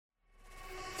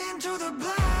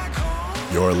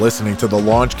You're listening to The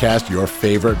Launchcast, your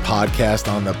favorite podcast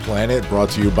on the planet, brought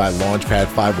to you by Launchpad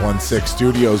 516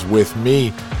 Studios with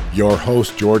me, your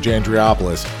host, George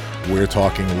Andriopoulos. We're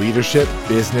talking leadership,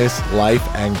 business, life,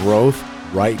 and growth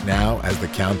right now as the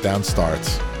countdown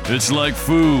starts. It's like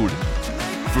food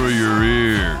for your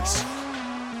ears.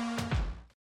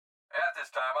 At this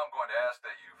time, I'm going to ask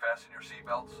that you fasten your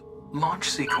seatbelts. Launch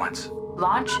sequence.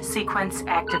 Launch sequence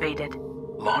activated.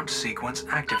 Launch sequence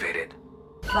activated.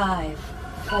 5,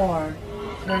 4,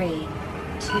 3,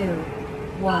 2,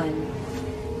 1.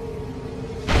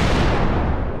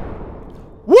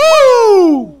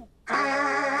 Woo!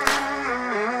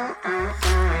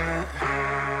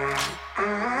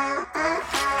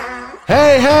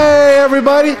 Hey,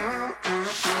 everybody.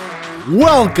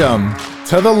 Welcome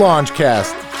to the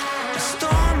Launchcast.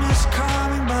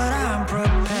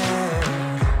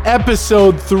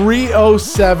 Episode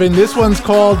 307. This one's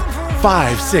called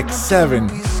 567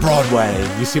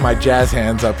 Broadway. You see my jazz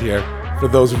hands up here for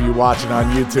those of you watching on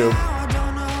YouTube.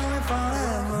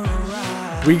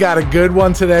 We got a good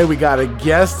one today. We got a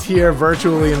guest here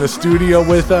virtually in the studio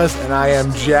with us, and I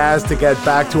am jazzed to get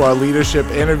back to our leadership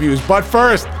interviews. But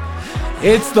first,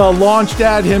 it's the Launch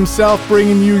Dad himself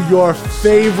bringing you your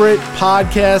favorite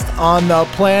podcast on the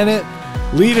planet.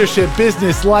 Leadership,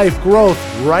 business, life, growth,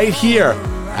 right here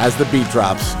as the beat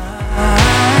drops.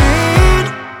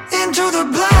 Into the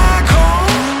black hole.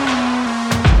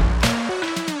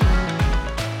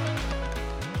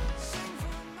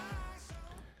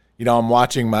 You know, I'm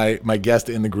watching my guest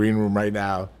in the green room right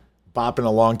now, bopping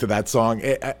along to that song.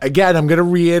 Again, I'm going to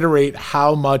reiterate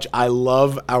how much I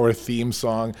love our theme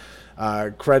song.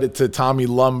 Credit to Tommy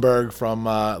Lundberg from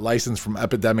License from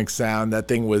Epidemic Sound. That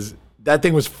thing was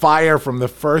fire from the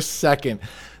first second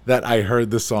that I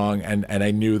heard the song, and I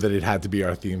knew that it had to be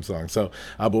our theme song. So,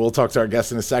 but we'll talk to our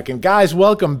guest in a second. Guys,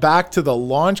 welcome back to the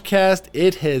Launchcast.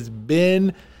 It has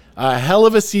been a hell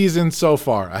of a season so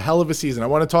far, a hell of a season. I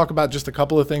want to talk about just a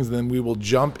couple of things, and then we will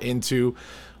jump into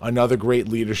another great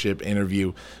leadership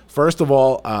interview. First of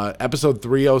all, episode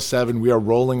 307, we are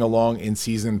rolling along in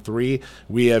season 3.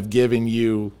 We have given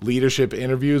you leadership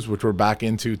interviews, which we're back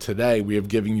into today. We have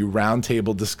given you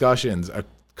roundtable discussions, a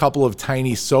couple of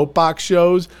tiny soapbox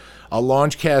shows, a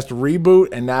Launchcast reboot,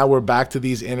 and now we're back to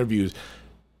these interviews.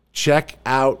 Check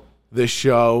out the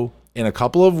show in a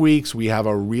couple of weeks. We have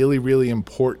a really, really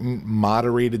important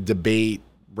moderated debate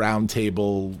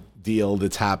roundtable deal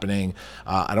that's happening.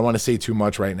 I don't want to say too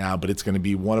much right now, but it's going to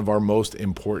be one of our most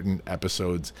important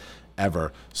episodes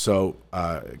ever. So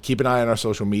keep an eye on our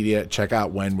social media. Check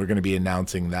out when we're going to be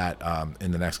announcing that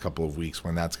in the next couple of weeks,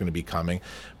 when that's going to be coming.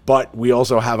 But we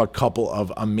also have a couple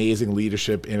of amazing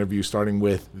leadership interviews starting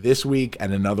with this week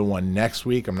and another one next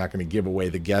week. I'm not going to give away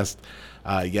the guest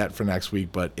yet for next week,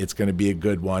 but it's going to be a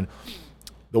good one.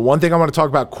 The one thing I want to talk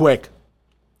about quick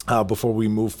before we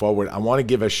move forward, I want to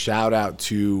give a shout out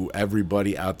to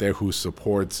everybody out there who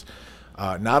supports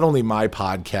not only my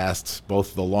podcasts,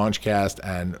 both the Launchcast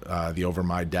and the Over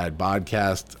My Dad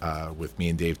podcast with me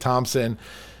and Dave Thompson.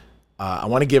 I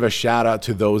want to give a shout out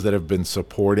to those that have been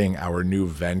supporting our new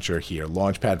venture here,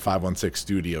 Launchpad 516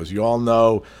 Studios. You all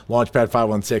know Launchpad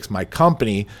 516, my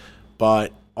company,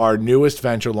 but our newest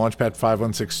venture, Launchpad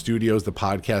 516 Studios, the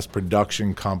podcast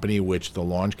production company, which the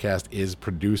Launchcast is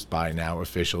produced by now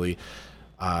officially,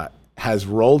 has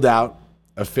rolled out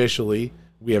officially.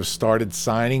 We have started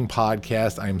signing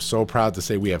podcasts. I am so proud to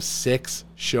say we have 6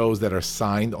 shows that are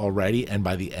signed already, and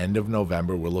by the end of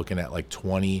November, we're looking at like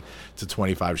 20 to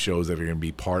 25 shows that are going to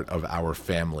be part of our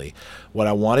family. What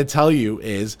I want to tell you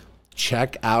is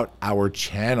check out our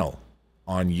channel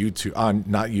on YouTube,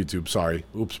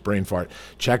 brain fart.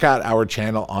 Check out our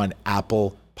channel on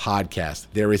Apple Podcast.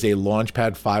 There is a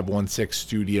Launchpad 516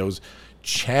 Studios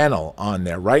channel on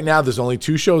there. Right now, there's only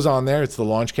 2 shows on there. It's the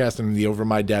Launchcast and the Over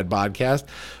My Dad podcast.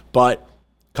 But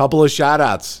a couple of shout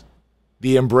outs.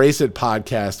 The Embrace It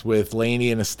podcast with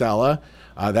Lainey and Estella.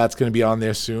 That's going to be on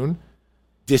there soon.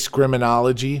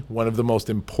 Discriminology, one of the most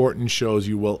important shows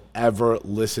you will ever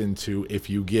listen to if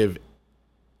you give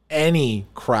any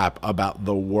crap about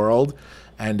the world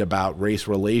and about race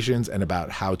relations and about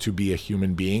how to be a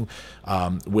human being,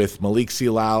 with Malik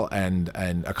Silal and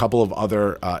a couple of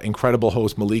other incredible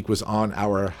hosts. Malik was on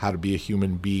our How to Be a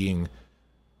Human Being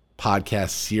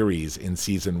podcast series in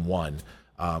season 1,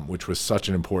 which was such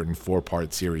an important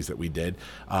 4-part series that we did.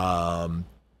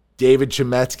 David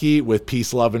Chemetsky with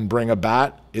Peace, Love, and Bring a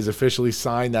Bat is officially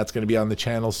signed. That's going to be on the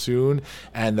channel soon.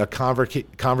 And the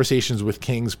Conversations with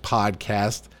Kings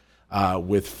podcast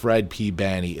with Fred P.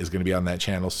 Banny is going to be on that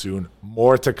channel soon.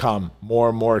 More to come,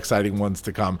 more exciting ones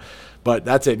to come. But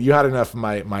that's it. You had enough of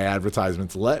my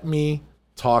advertisements. Let me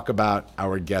talk about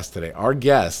our guest today. Our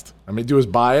guest, I'm going to do his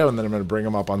bio and then I'm going to bring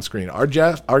him up on screen. Our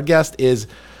guest is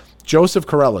Joseph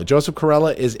Corella. Joseph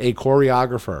Corella is a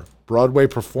choreographer, Broadway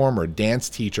performer, dance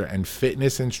teacher, and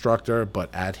fitness instructor,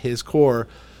 but at his core,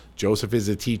 Joseph is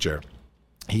a teacher.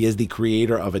 He is the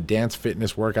creator of a dance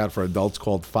fitness workout for adults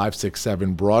called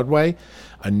 567 Broadway,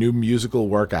 a new musical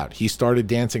workout. He started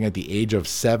dancing at the age of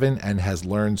 7 and has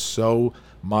learned so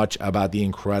much about the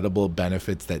incredible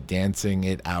benefits that dancing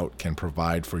it out can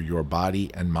provide for your body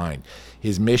and mind.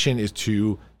 His mission is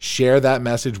to share that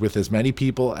message with as many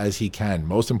people as he can.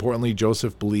 Most importantly,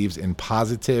 Joseph believes in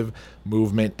positive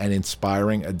movement and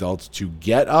inspiring adults to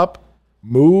get up,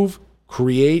 move,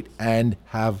 create, and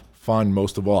have fun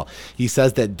most of all. He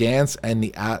says that dance and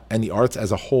the arts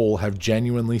as a whole have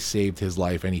genuinely saved his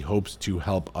life, and he hopes to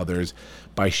help others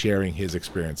by sharing his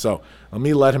experience. So let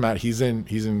me let him out. He's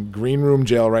in green room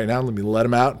jail right now. Let me let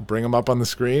him out, bring him up on the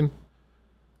screen.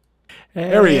 Hey.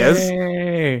 There he is.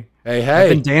 Hey. Hey. I've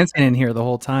been dancing in here the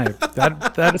whole time.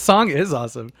 That song is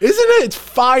awesome. Isn't it? It's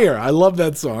fire. I love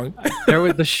that song. There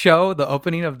was the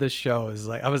opening of this show is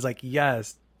like, I was like,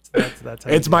 yes. That's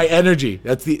it's my energy.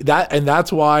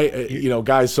 That's why,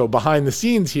 guys. So behind the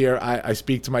scenes here, I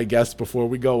speak to my guests before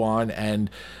we go on, and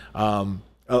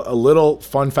a little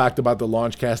fun fact about the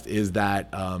Launchcast is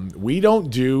that we don't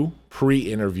do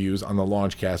pre-interviews on the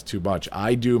Launchcast too much.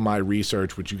 I do my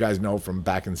research, which you guys know from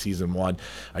back in season 1.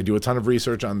 I do a ton of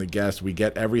research on the guests. We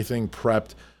get everything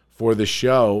prepped for the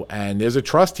show, and there's a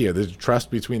trust here. There's a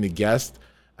trust between the guest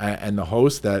and the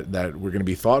host that we're going to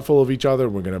be thoughtful of each other.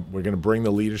 We're going to bring the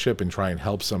leadership and try and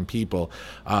help some people.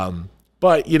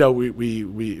 But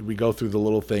we go through the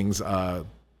little things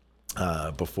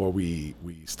before we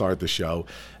start the show.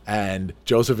 And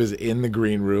Joseph is in the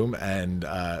green room, and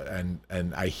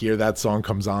I hear that song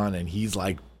comes on, and he's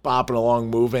like bopping along,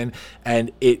 moving,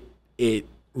 and it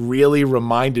really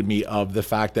reminded me of the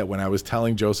fact that when I was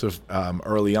telling Joseph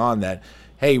early on that,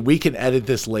 hey, we can edit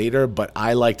this later, but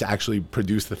I like to actually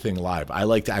produce the thing live. I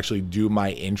like to actually do my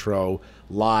intro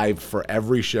live for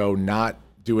every show, not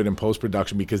do it in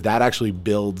post-production, because that actually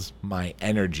builds my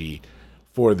energy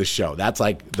for the show. That's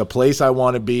like the place I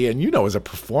want to be. And as a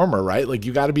performer, right? Like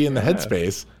you got to be in the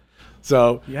headspace.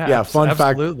 So fun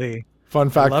absolutely.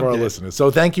 Fun fact for our listeners. So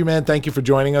thank you, man. Thank you for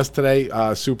joining us today.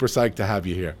 Super psyched to have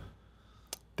you here.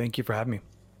 Thank you for having me.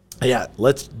 Yeah,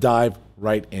 let's dive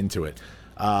right into it.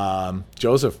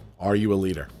 Joseph, are you a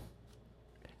leader?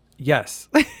 Yes.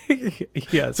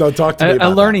 Yes. So talk to me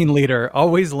about a learning leader,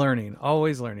 always learning.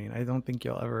 I don't think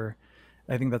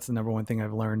I think that's the number one thing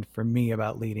I've learned for me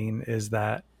about leading is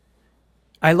that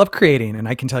I love creating, and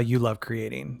I can tell you love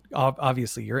creating.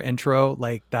 Obviously your intro,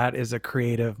 like that is a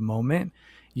creative moment.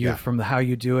 From how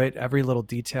you do it, every little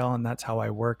detail, and that's how I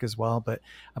work as well. But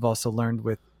I've also learned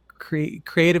with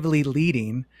creatively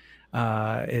leading,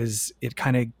 is it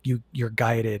kind of you're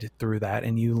guided through that,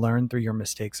 and you learn through your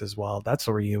mistakes as well. That's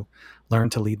where you learn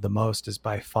to lead the most, is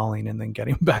by falling and then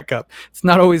getting back up. It's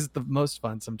not always the most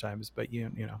fun sometimes, but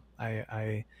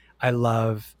I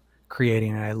love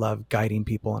creating, and I love guiding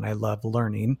people, and I love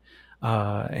learning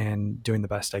and doing the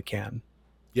best I can.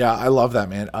 Yeah, I love that,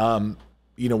 man.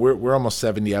 We're almost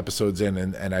 70 episodes in,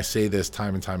 and I say this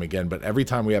time and time again, but every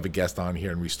time we have a guest on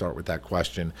here and we start with that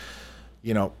question,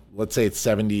 let's say it's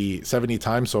 70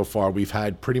 times so far, we've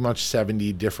had pretty much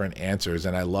 70 different answers.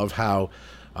 And I love how,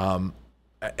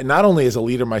 not only as a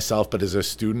leader myself, but as a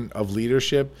student of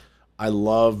leadership, I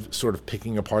love sort of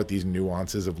picking apart these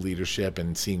nuances of leadership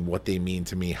and seeing what they mean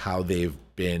to me, how they've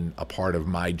been a part of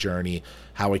my journey,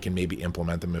 how I can maybe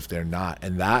implement them if they're not.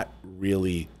 And that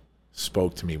really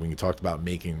spoke to me when you talked about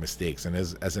making mistakes. And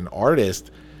as an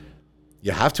artist,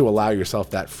 you have to allow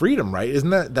yourself that freedom, right?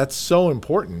 That's so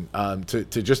important, to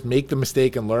just make the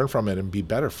mistake and learn from it and be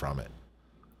better from it.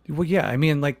 Well, yeah, I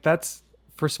mean, like that's,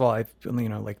 first of all, I feel,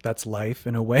 like that's life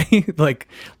in a way. Like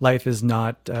life is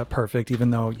not perfect, even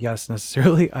though yes,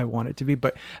 necessarily I want it to be,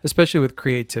 but especially with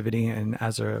creativity and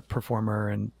as a performer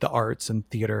and the arts and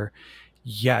theater,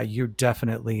 yeah, you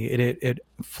definitely, it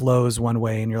flows one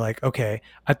way and you're like, okay,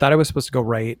 I thought I was supposed to go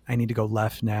right. I need to go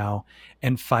left now.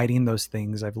 And fighting those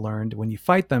things, I've learned when you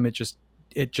fight them, it just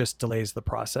delays the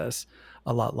process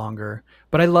a lot longer.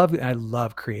 But I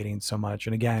love creating so much.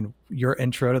 And again, your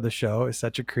intro to the show is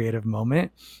such a creative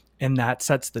moment, and that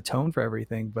sets the tone for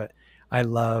everything. But I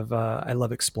love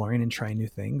exploring and trying new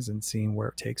things and seeing where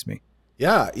it takes me.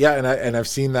 Yeah, and I've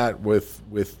seen that with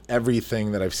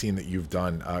everything that I've seen that you've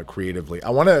done creatively.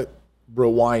 I want to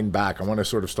rewind back. I want to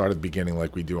sort of start at the beginning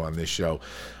like we do on this show.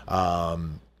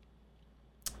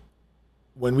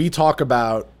 When we talk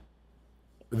about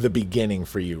the beginning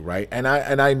for you, right? And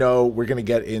I know we're going to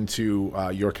get into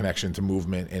your connection to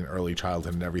movement in early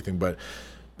childhood and everything, but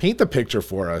paint the picture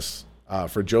for us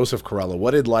for Joseph Corella.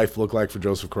 What did life look like for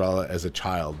Joseph Corella as a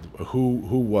child?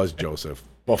 Who was Joseph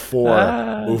before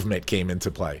movement came into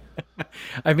play?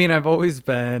 I mean, I've always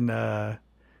been a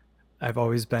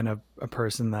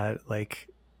person that like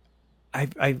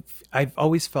I've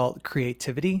always felt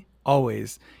creativity,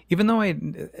 always, even though I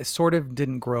sort of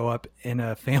didn't grow up in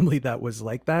a family that was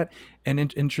like that in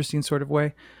an interesting sort of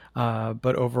way.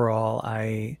 But overall,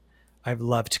 I've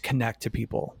loved to connect to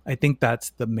people. I think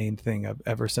that's the main thing.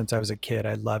 Ever since I was a kid,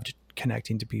 I loved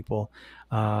connecting to people.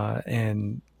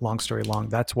 And long story long,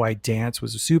 that's why dance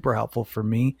was super helpful for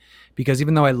me, because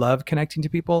even though I love connecting to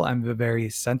people, I'm a very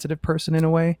sensitive person in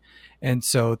a way. And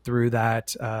so through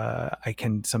that, I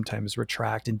can sometimes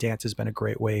retract, and dance has been a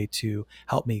great way to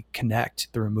help me connect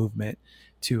through movement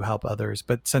to help others.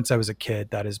 But since I was a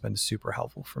kid, that has been super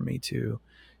helpful for me to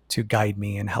guide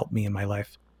me and help me in my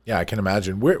life. Yeah, I can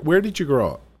imagine. Where did you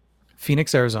grow up?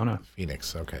 Phoenix, Arizona.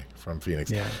 Phoenix. Okay. From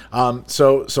Phoenix. Yeah.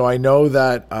 So I know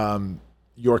that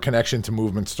your connection to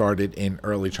movement started in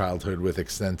early childhood with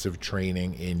extensive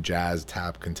training in jazz,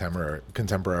 tap,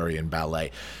 contemporary, and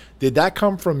ballet. Did that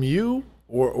come from you,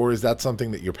 or is that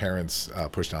something that your parents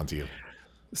pushed onto you?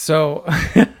 So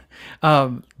I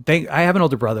have an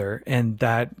older brother, and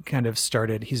that kind of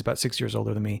started, he's about 6 years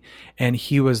older than me, and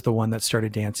he was the one that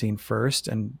started dancing first.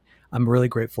 And I'm really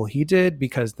grateful he did,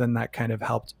 because then that kind of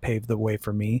helped pave the way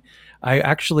for me. I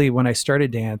actually, when I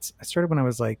started dance, I started when I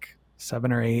was like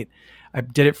 7 or 8. I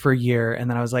did it for a year,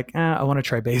 and then I was like, I want to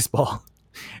try baseball.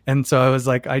 And so I was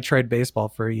like, I tried baseball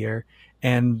for a year.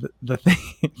 And the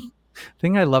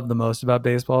thing I loved the most about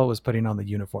baseball was putting on the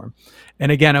uniform.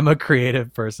 And again, I'm a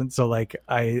creative person. So like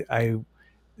the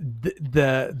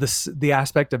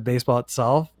aspect of baseball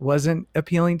itself wasn't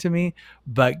appealing to me,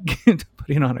 but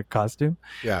putting on a costume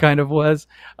kind of was.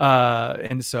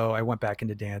 And so I went back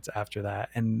into dance after that,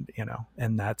 and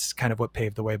that's kind of what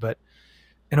paved the way. But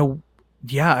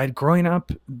growing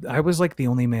up, I was like the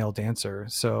only male dancer.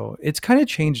 So it's kind of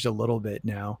changed a little bit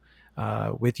now.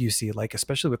 With you see, like,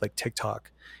 especially with like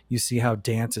TikTok, you see how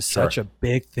dance is such a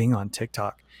big thing on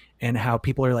TikTok, and how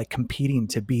people are like competing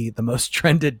to be the most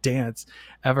trended dance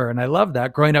ever. And I love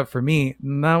that. Growing up for me,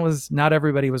 not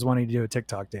everybody was wanting to do a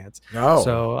TikTok dance. No.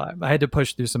 So I had to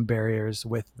push through some barriers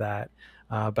with that.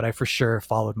 But I for sure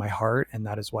followed my heart. And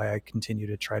that is why I continue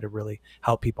to try to really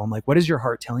help people. I'm like, what is your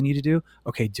heart telling you to do?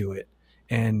 Okay, do it.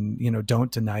 And, don't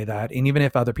deny that. And even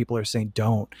if other people are saying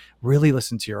don't, really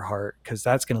listen to your heart, because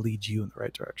that's going to lead you in the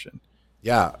right direction.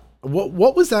 Yeah.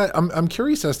 What was that? I'm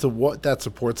curious as to what that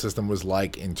support system was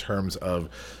like in terms of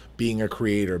being a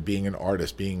creator, being an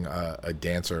artist, being a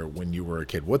dancer when you were a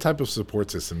kid. What type of support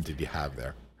system did you have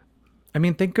there? I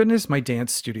mean, thank goodness my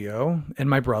dance studio and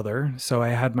my brother. So I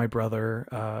had my brother,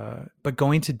 but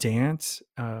going to dance,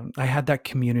 I had that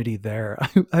community there.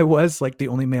 I was like the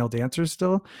only male dancer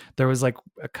still. There was like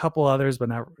a couple others, but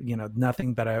not,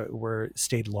 nothing that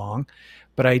stayed long.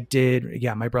 But I did,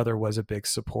 my brother was a big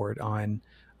support on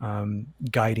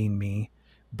guiding me.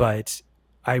 But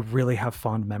I really have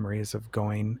fond memories of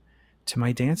going to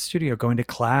my dance studio, going to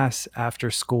class after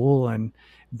school and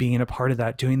being a part of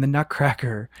that, doing the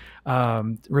Nutcracker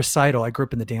recital. I grew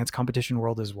up in the dance competition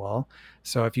world as well.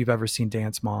 So if you've ever seen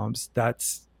Dance Moms,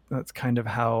 that's kind of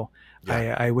how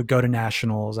I would go to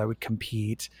nationals. I would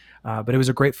compete, but it was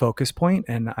a great focus point,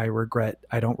 and I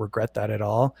don't regret that at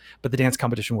all. But the dance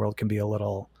competition world can be a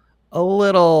little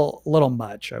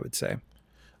much, I would say.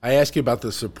 I ask you about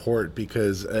the support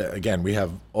because, again, we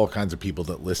have all kinds of people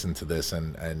that listen to this,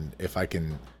 and if I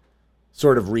can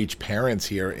sort of reach parents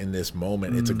here in this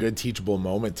moment, it's a good teachable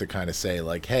moment to kind of say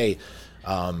like, hey,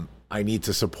 I need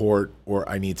to support, or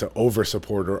I need to over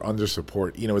support or under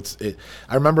support. I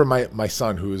remember my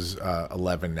son, who's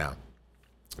 11 now.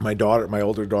 My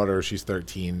older daughter, she's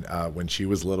 13. When she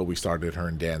was little, we started her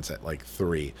in dance at like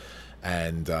 3,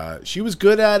 and she was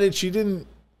good at it. She didn't,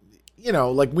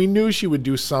 we knew she would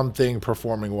do something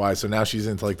performing wise. So now she's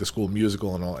into like the school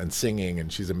musical and singing,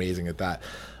 and she's amazing at that.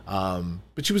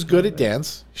 But she was good at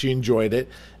dance. She enjoyed it.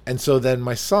 And so then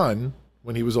my son,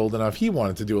 when he was old enough, he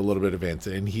wanted to do a little bit of dance,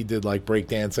 and he did like break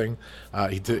dancing.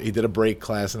 He did a break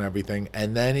class and everything.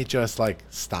 And then it just like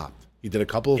stopped. He did a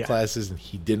couple of classes and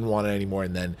he didn't want it anymore.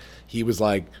 And then he was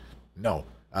like, no,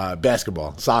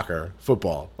 basketball, soccer,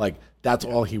 football, like that's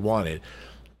all he wanted.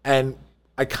 And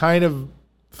I kind of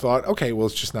thought, okay, well,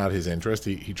 it's just not his interest.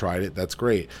 He tried it. That's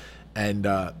great. And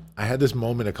I had this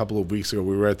moment a couple of weeks ago.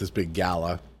 We were at this big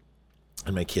gala,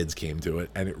 and my kids came to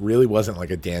it, and it really wasn't like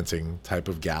a dancing type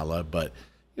of gala, but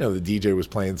the DJ was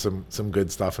playing some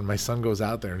good stuff, and my son goes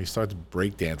out there and he starts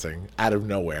breakdancing out of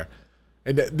nowhere.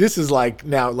 And this is like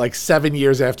 7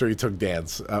 years after he took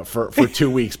dance for 2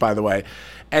 weeks, by the way.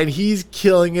 And he's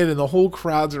killing it, and the whole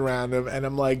crowd's around him. And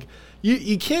I'm like,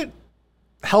 you can't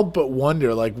help but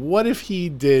wonder, like, what if he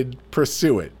did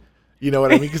pursue it? You know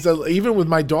what I mean? Because even with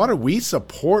my daughter, we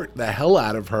support the hell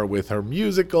out of her with her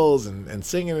musicals and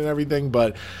singing and everything.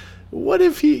 But what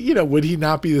if he, would he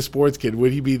not be the sports kid?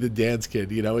 Would he be the dance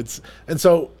kid? And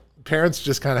so parents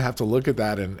just kind of have to look at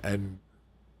that and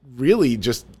really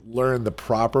just learn the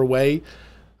proper way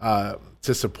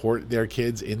to support their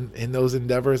kids in those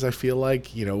endeavors. I feel like,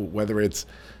 whether it's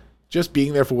just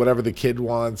being there for whatever the kid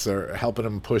wants or helping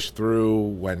them push through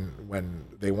when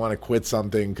they want to quit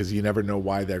something, because you never know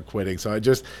why they're quitting. So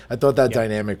I thought that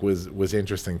dynamic was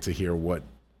interesting to hear what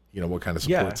kind of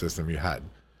support system you had.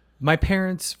 My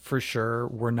parents for sure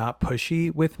were not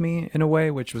pushy with me in a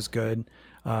way, which was good.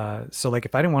 So like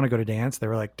if I didn't want to go to dance, they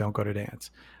were like, don't go to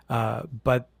dance.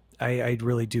 But I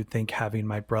really do think having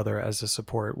my brother as a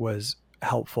support was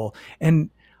helpful. And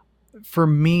for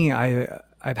me,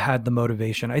 I've had the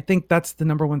motivation. I think that's the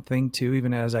number one thing too,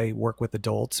 even as I work with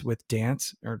adults with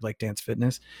dance or like dance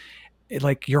fitness.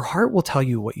 Like your heart will tell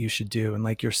you what you should do. And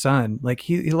like your son, like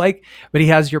but he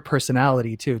has your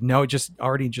personality too. No, just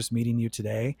meeting you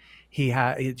today. He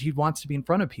wants to be in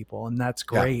front of people, and that's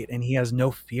great. Yeah. And he has no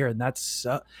fear. And that's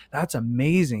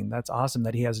amazing. That's awesome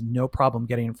that he has no problem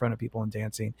getting in front of people and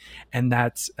dancing. And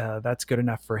that's good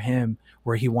enough for him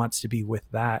where he wants to be with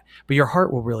that. But your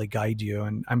heart will really guide you.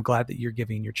 And I'm glad that you're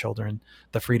giving your children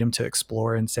the freedom to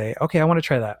explore and say, okay, I want to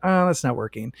try that. Oh, that's not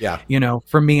working. Yeah.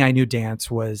 For me, I knew dance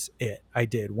was it. I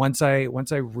did. Once I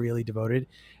really devoted,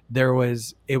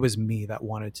 it was me that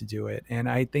wanted to do it. And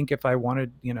I think if I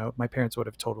wanted, my parents would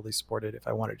have totally supported if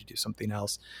I wanted to do something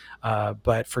else.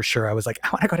 But for sure, I was like, I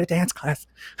want to go to dance class.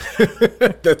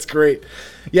 That's great.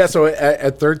 Yeah. So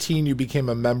at 13, you became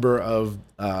a member of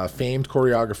famed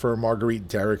choreographer Marguerite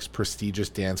Derrick's prestigious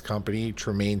dance company,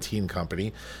 Tremaine Teen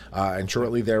Company. And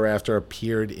shortly thereafter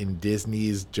appeared in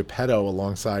Disney's Geppetto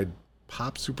alongside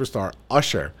pop superstar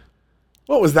Usher.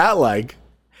 What was that like?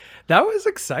 That was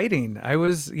exciting. I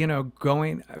was,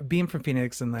 being from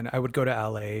Phoenix, and then I would go to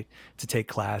LA to take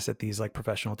class at these like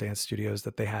professional dance studios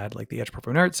that they had, like the Edge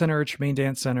Performing Arts Center, Tremaine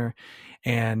Dance Center.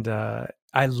 And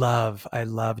I loved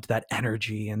that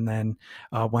energy. And then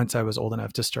once I was old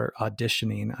enough to start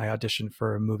auditioning, I auditioned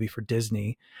for a movie for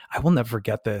Disney. I will never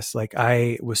forget this. Like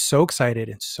I was so excited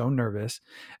and so nervous.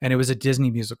 And it was a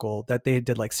Disney musical that they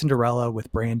did, like Cinderella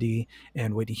with Brandy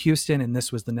and Whitney Houston. And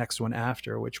this was the next one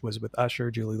after, which was with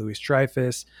Usher, Julie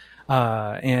Louis-Dreyfus.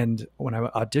 And when I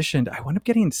auditioned, I wound up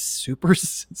getting super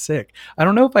sick. I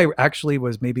don't know if I actually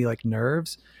was maybe like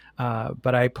nerves,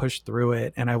 but I pushed through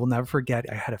it, and I will never forget.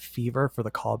 I had a fever for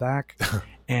the callback,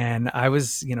 and I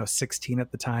was, 16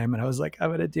 at the time, and I was like, I'm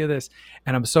going to do this.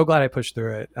 And I'm so glad I pushed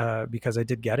through it, because I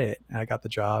did get it. I got the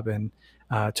job, and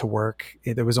to work.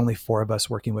 There was only 4 of us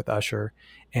working with Usher,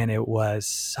 and it was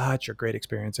such a great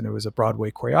experience. And it was a Broadway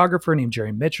choreographer named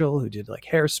Jerry Mitchell who did like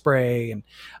Hairspray and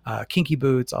Kinky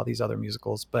Boots, all these other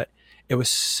musicals. But it was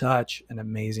such an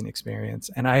amazing experience.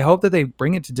 And I hope that they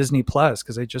bring it to Disney Plus,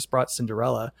 because they just brought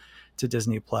Cinderella to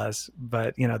Disney Plus.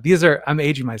 But I'm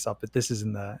aging myself, but this is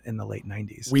in the late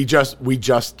 90s. We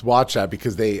just watched that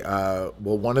because they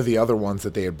one of the other ones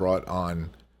that they had brought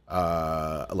on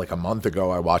like a month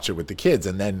ago, I watched it with the kids,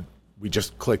 and then we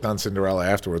just clicked on Cinderella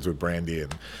afterwards with Brandy,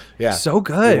 and so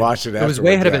good. We watched it. It was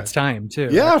way ahead of its time too.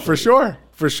 Yeah, actually.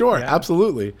 For sure, yeah.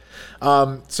 Absolutely.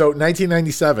 So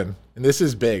 1997, and this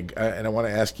is big, and I want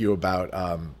to ask you about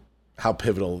how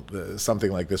pivotal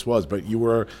something like this was. But you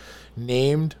were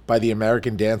named by the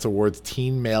American Dance Awards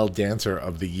Teen Male Dancer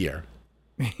of the Year.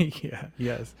 Yeah.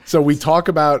 Yes. So we talk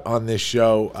about on this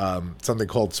show something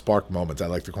called spark moments. I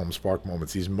like to call them spark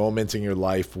moments. These moments in your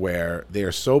life where they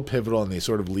are so pivotal and they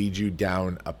sort of lead you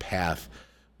down a path,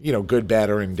 good,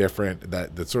 bad, or indifferent,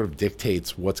 that sort of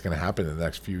dictates what's going to happen in the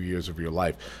next few years of your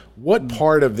life. What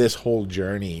part of this whole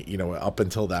journey, up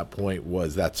until that point,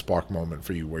 was that spark moment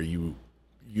for you where you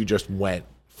just went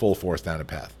full force down a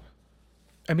path?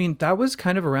 I mean, that was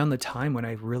kind of around the time when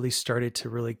I really started to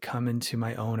really come into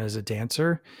my own as a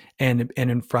dancer and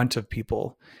in front of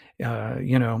people.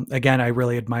 Again, I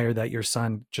really admire that your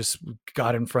son just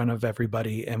got in front of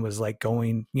everybody and was like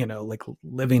going, like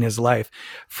living his life.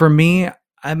 For me,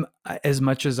 I'm, as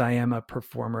much as I am a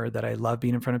performer that I love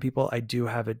being in front of people, I do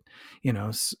have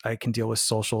I can deal with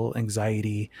social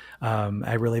anxiety.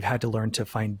 I really have had to learn to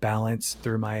find balance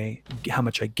through how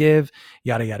much I give,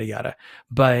 yada, yada, yada.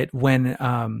 But when,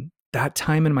 that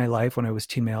time in my life when I was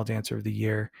Teen Male Dancer of the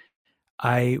Year,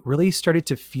 I really started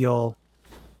to feel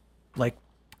like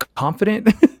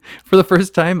confident for the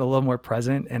first time, a little more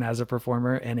present and as a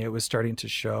performer, and it was starting to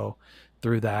show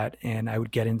through that. And I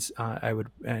would get in,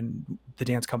 and the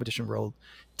dance competition world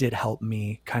did help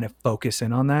me kind of focus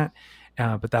in on that.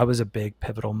 But that was a big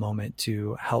pivotal moment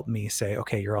to help me say,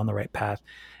 okay, you're on the right path.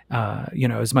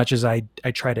 As much as I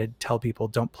try to tell people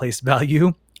don't place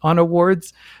value on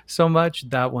awards so much,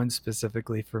 that one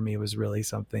specifically for me was really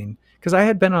something, because I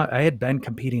had been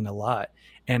competing a lot,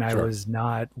 and I was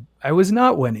not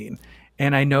winning.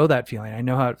 And I know that feeling. I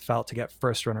know how it felt to get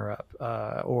first runner up,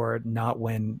 or not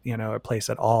win, a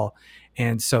place at all.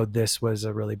 And so this was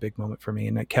a really big moment for me,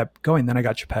 and it kept going. Then I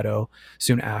got Geppetto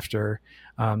soon after.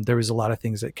 There was a lot of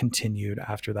things that continued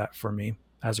after that for me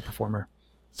as a performer.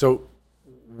 So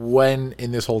when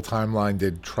in this whole timeline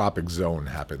did Tropic Zone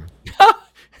happen?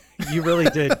 You really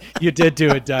did. You did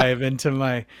do a dive into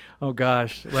my, oh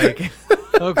gosh,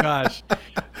 oh gosh,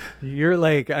 you're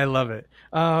like, I love it.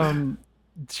 When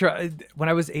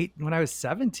I was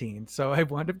 17, so I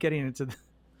wound up getting into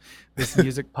this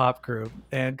music pop group,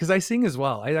 and because I sing as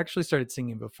well. I actually started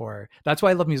singing before. That's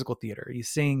why I love musical theater. You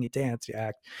sing, you dance, you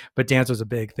act, but dance was a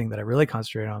big thing that I really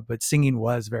concentrated on, but singing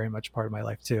was very much part of my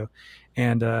life too.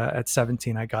 And at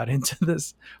 17, I got into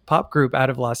this pop group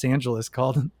out of Los Angeles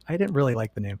called, I didn't really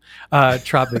like the name,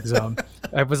 Tropic Zone.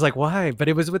 I was like, why? But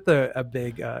it was with a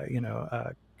big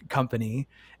company,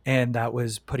 and that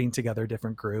was putting together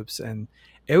different groups, and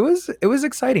it was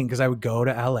exciting because I would go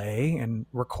to LA and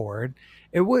record.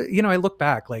 It was, I look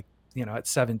back, at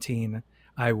 17,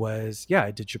 I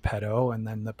did Geppetto and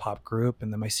then the pop group,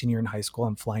 and then my senior in high school,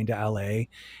 I'm flying to LA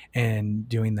and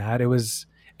doing that. It was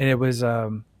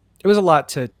a lot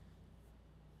to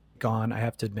gone, I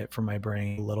have to admit, from my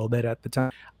brain a little bit at the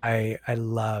time. I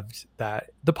loved that.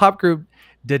 The pop group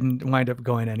didn't wind up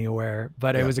going anywhere,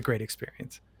 but it was a great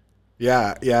experience.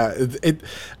 Yeah.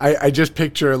 I just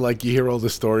picture, like, you hear all the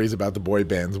stories about the boy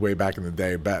bands way back in the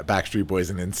day, Backstreet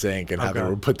Boys and NSYNC, and how they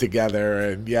were put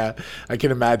together, and I can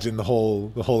imagine the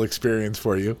whole experience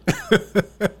for you.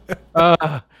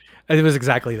 It was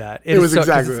exactly that. It's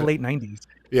the late 90s.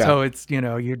 Yeah. So it's,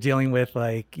 you're dealing with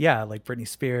like Britney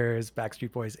Spears,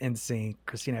 Backstreet Boys, NSYNC,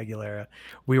 Christina Aguilera.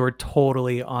 We were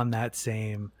totally on that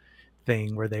same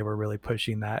thing where they were really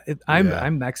pushing that.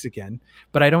 I'm Mexican,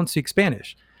 but I don't speak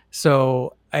Spanish.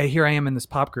 So here I am in this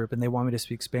pop group, and they want me to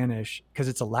speak Spanish because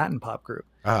it's a Latin pop group.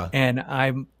 And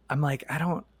I'm like,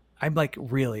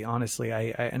 really, honestly,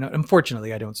 and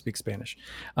unfortunately I don't speak Spanish,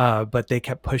 but they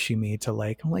kept pushing me to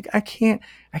I'm like, I can't,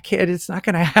 it's not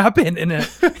going to happen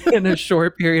in a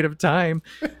short period of time.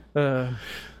 Shout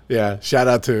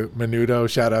out to Menudo,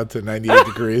 shout out to 98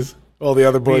 Degrees, all the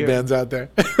other boy bands out there.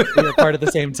 We are part of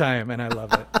the same time, and I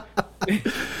love it.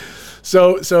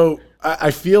 So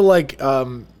I feel like,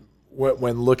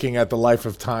 when looking at the life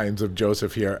of times of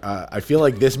Joseph here, I feel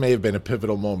like this may have been a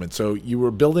pivotal moment. So you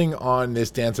were building on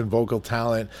this dance and vocal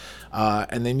talent,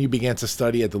 and then you began to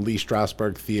study at the Lee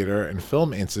Strasberg Theater and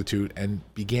Film Institute and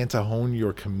began to hone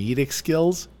your comedic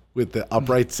skills with the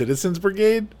Upright Citizens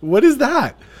Brigade. What is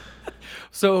that?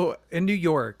 So in New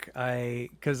York,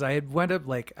 because I had went up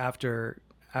after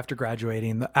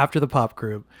graduating, after the pop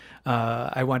group,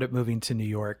 I wound up moving to New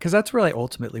York because that's where I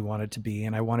ultimately wanted to be.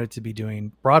 And I wanted to be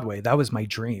doing Broadway. That was my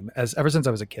dream. Ever since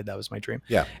I was a kid, that was my dream.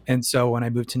 Yeah. And so when I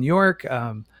moved to New York,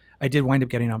 I did wind up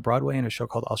getting on Broadway in a show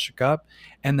called All Shook Up.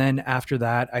 And then after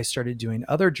that, I started doing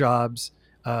other jobs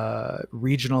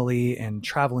regionally and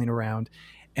traveling around.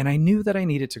 And I knew that I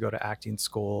needed to go to acting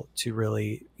school to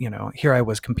really, here I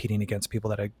was competing against people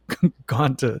that had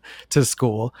gone to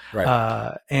school.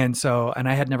 Right. And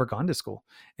I had never gone to school.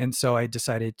 And so I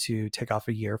decided to take off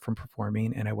a year from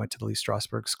performing, and I went to the Lee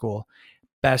Strasberg School.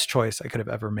 Best choice I could have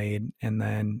ever made. And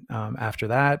then after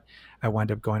that, I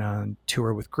wound up going on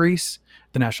tour with Greece,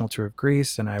 the national tour of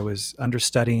Greece. And I was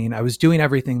understudying. I was doing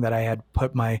everything that I had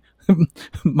put my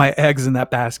my eggs in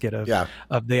that basket of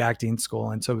the acting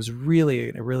school. And so it was really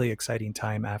a really exciting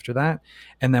time after that.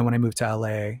 And then when I moved to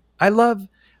LA, I love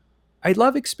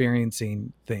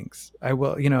experiencing things. I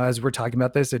will, as we're talking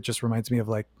about this, it just reminds me of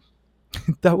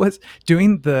that was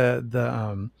doing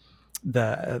the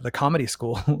comedy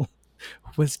school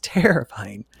was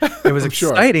terrifying. It was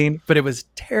exciting, but it was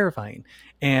terrifying.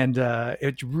 And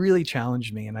it really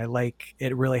challenged me. And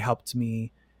it really helped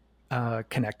me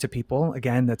connect to people.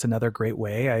 Again, that's another great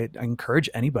way. I encourage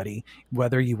anybody,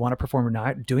 whether you want to perform or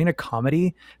not, doing a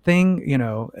comedy thing,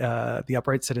 the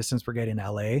Upright Citizens Brigade in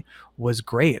LA was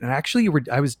great. And actually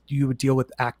you would deal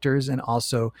with actors and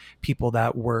also people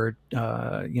that were,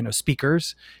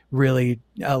 speakers, really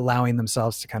allowing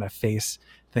themselves to kind of face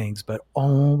things, but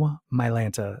oh my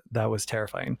Lanta, that was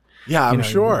terrifying. Yeah, I'm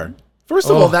sure. First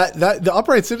of all, that the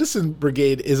Upright Citizen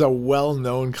Brigade is a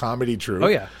well-known comedy troupe. Oh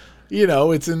yeah. You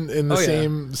know, it's in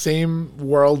the same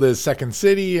world as Second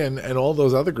City and all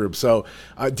those other groups. So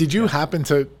did you happen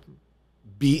to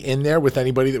be in there with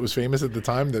anybody that was famous at the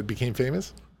time that became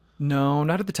famous? No,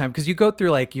 not at the time. Because you go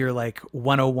through like your like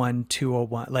 101,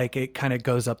 201, like it kind of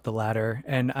goes up the ladder.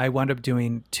 And I wound up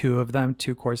doing two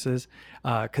courses.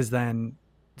 Because then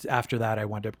after that, I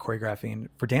wound up choreographing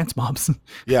for Dance Moms.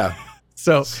 Yeah.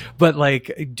 So, but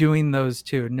like doing those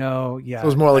two, no, yeah. So it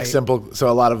was more like simple. So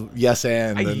a lot of yes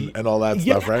and all that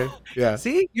stuff, right? Yeah.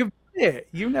 See, you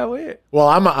know it. Well,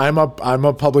 I'm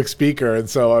a public speaker, and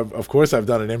so of course I've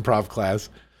done an improv class.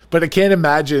 But I can't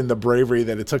imagine the bravery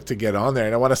that it took to get on there.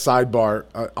 And I want to sidebar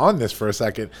on this for a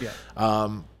second. Yeah.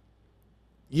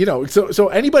 You know, so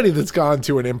anybody that's gone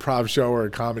to an improv show or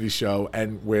a comedy show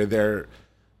and where they're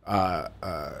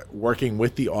working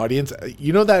with the audience,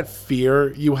 you know that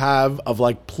fear you have of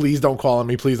like, please don't call on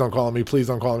me, please don't call on me, please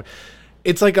don't call on me.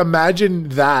 It's like, imagine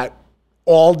that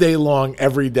all day long,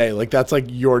 every day. Like that's like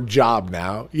your job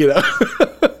now, you know?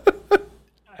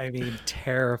 I mean,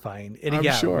 terrifying. And I'm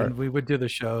sure. When we would do the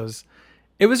shows,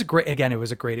 it was great. Again, it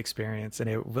was a great experience, and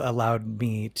it allowed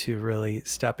me to really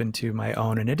step into my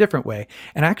own in a different way.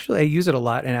 And actually, I use it a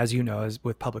lot. And as you know, as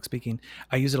with public speaking,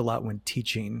 I use it a lot when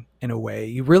teaching. In a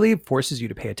way, it really forces you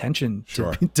to pay attention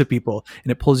to people,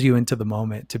 and it pulls you into the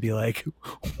moment to be like,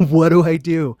 "What do I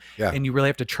do?" Yeah. And you really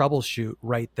have to troubleshoot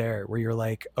right there, where you're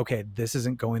like, "Okay, this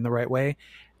isn't going the right way.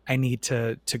 I need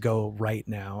to go right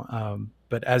now."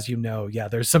 But as you know,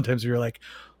 there's sometimes where you're like,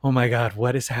 oh my God,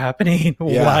 what is happening?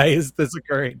 Yeah. Why is this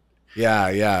occurring?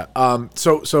 Yeah.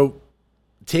 So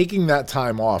taking that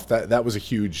time off, that was a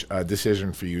huge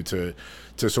decision for you to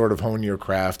sort of hone your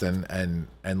craft and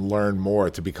learn more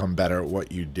to become better at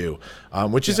what you do,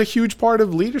 which is a huge part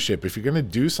of leadership. If you're going to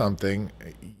do something,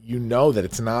 you know that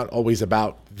it's not always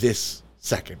about this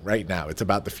second, right now. It's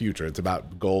about the future. It's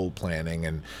about goal planning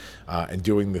and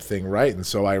doing the thing right. And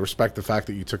so I respect the fact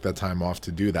that you took that time off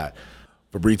to do that.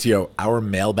 Fabrizio, our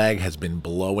mailbag has been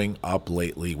blowing up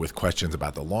lately with questions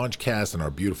about the Launchcast and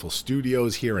our beautiful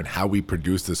studios here and how we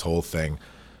produce this whole thing.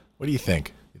 What do you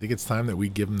think? You think it's time that we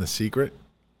give them the secret?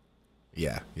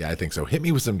 Yeah, I think so. Hit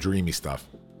me with some dreamy stuff.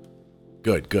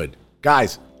 Good.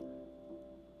 Guys,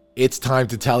 it's time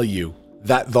to tell you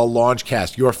that the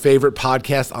Launchcast, your favorite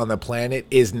podcast on the planet,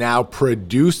 is now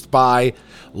produced by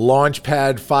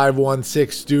Launchpad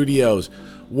 516 Studios.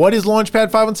 What is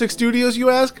Launchpad 516 Studios, you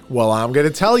ask? Well, I'm going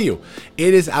to tell you.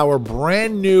 It is our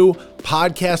brand new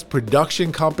podcast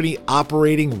production company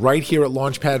operating right here at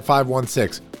Launchpad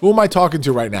 516. Who am I talking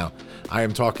to right now? I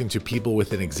am talking to people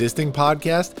with an existing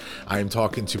podcast. I am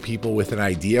talking to people with an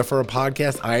idea for a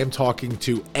podcast. I am talking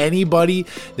to anybody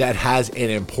that has an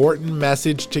important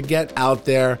message to get out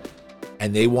there,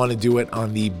 and they want to do it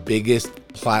on the biggest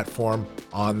platform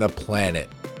on the planet,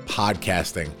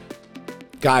 podcasting.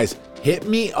 Guys, hit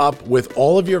me up with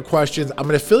all of your questions. I'm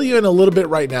going to fill you in a little bit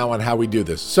right now on how we do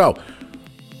this. So,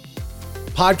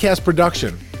 podcast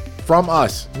production from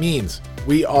us means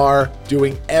we are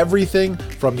doing everything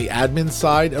from the admin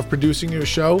side of producing your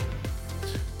show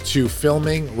to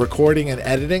filming, recording, and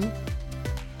editing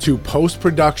to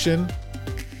post-production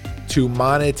to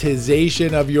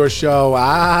monetization of your show.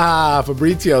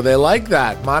 Fabrizio, they like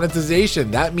that. Monetization.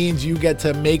 That means you get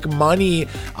to make money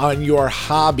on your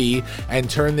hobby and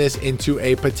turn this into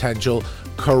a potential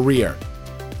career.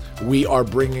 We are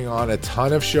bringing on a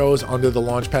ton of shows under the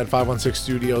Launchpad 516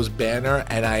 Studios banner,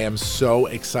 and I am so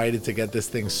excited to get this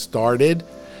thing started.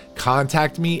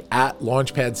 Contact me at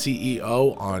Launchpad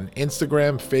CEO on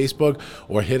Instagram, Facebook,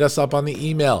 or hit us up on the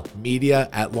email,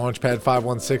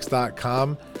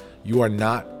 media@launchpad516.com. You are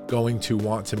not going to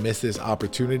want to miss this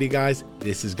opportunity, guys.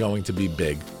 This is going to be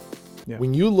big. Yeah.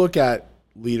 When you look at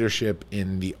leadership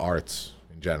in the arts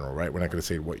in general, right? We're not going to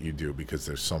say what you do because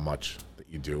there's so much that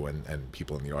you do and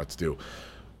people in the arts do.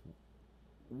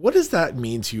 What does that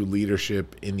mean to you,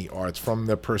 leadership in the arts, from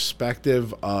the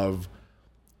perspective of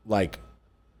like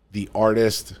the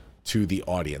artist to the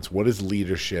audience? What does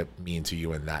leadership mean to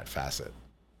you in that facet?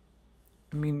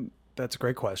 I mean, that's a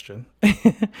great question.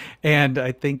 And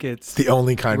I think it's the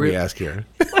only kind we ask here.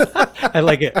 I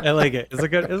like it. It's a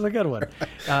good one.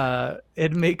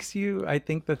 It makes you, I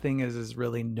think the thing is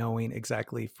really knowing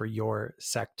exactly for your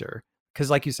sector. Because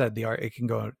like you said, the art, it can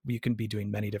go, you can be doing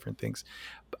many different things.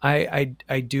 I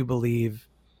do believe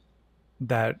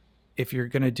that if you're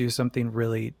going to do something,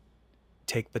 really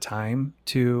take the time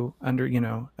to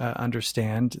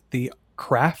understand the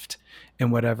craft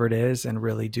in whatever it is and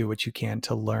really do what you can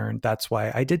to learn. That's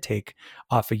why I did take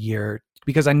off a year,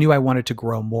 because I knew I wanted to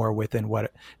grow more within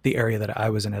what the area that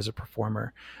I was in as a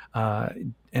performer.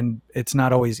 And it's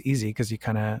not always easy, because you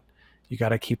got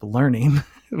to keep learning,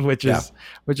 which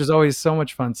is always so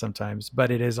much fun sometimes, but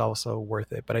it is also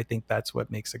worth it. But I think that's what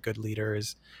makes a good leader,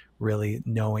 is really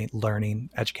knowing,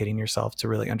 learning, educating yourself to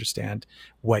really understand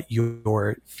what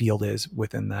your field is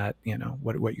within that,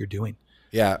 what you're doing.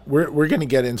 Yeah, we're going to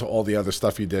get into all the other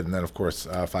stuff you did, and then of course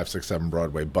 567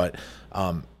 Broadway. But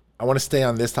I want to stay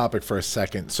on this topic for a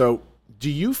second. So,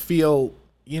 do you feel,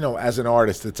 as an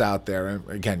artist that's out there, and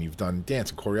again, you've done dance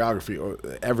and choreography, or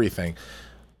everything,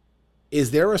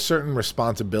 is there a certain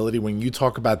responsibility when you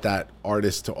talk about that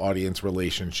artist to audience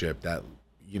relationship, that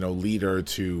leader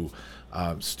to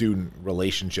student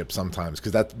relationship sometimes,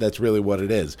 because that's really what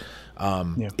it is.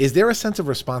 Is there a sense of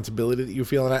responsibility that you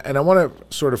feel? And I want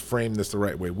to sort of frame this the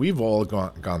right way. We've all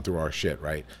gone through our shit,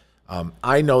 right?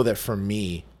 I know that for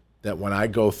me, that when I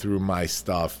go through my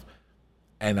stuff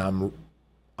and I'm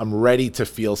ready to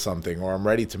feel something, or I'm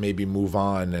ready to maybe move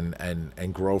on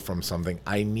and grow from something,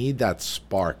 I need that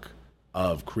spark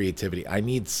of creativity. I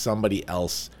need somebody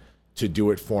else to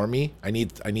do it for me. I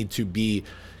need to be,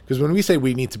 because when we say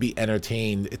we need to be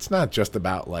entertained, it's not just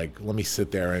about like, let me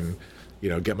sit there and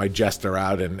get my jester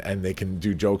out and they can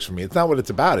do jokes for me. It's not what it's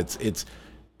about. It's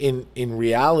in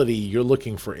reality, you're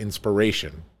looking for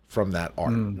inspiration from that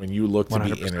art when you look to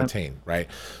 100%. Be entertained, right?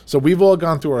 So we've all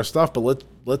gone through our stuff, but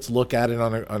let's look at it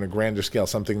on a grander scale,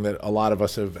 something that a lot of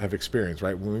us have experienced,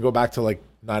 right? When we go back to like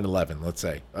 9/11, let's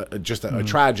say, just a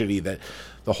tragedy that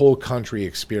the whole country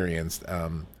experienced.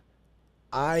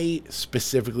 I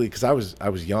specifically, because I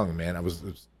was young, man. I was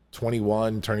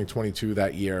 21, turning 22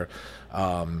 that year.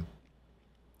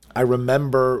 I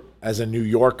remember as a New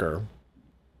Yorker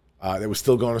that was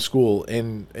still going to school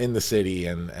in the city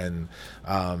and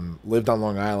lived on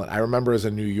Long Island. I remember as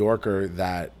a New Yorker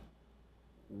that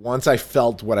once I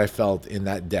felt what I felt in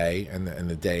that day and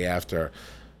the day after,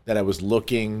 that I was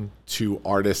looking to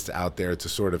artists out there to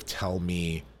sort of tell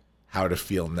me how to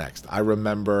feel next. I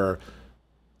remember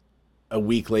a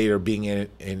week later being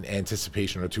in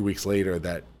anticipation, or 2 weeks later,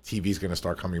 that TV's going to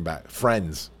start coming back.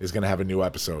 Friends is going to have a new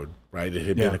episode, right? It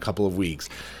had been a couple of weeks.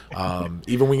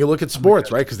 Even when you look at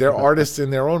sports, right? Because they're artists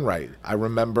in their own right. I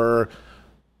remember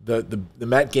the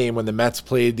Met game when the Mets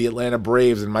played the Atlanta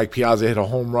Braves and Mike Piazza hit a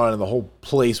home run and the whole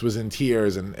place was in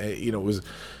tears. And, it was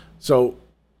so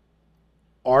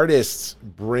artists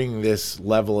bring this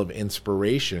level of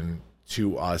inspiration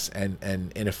to us, and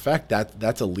in effect,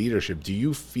 that's a leadership. Do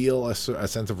you feel a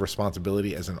sense of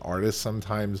responsibility as an artist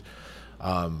sometimes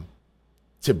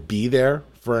to be there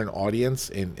for an audience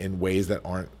in ways that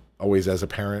aren't always as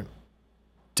apparent?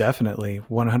 Definitely,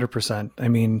 100%. I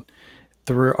mean,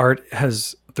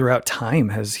 throughout time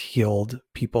has healed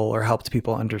people or helped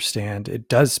people understand. It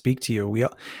does speak to you.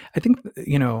 I think,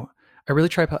 I really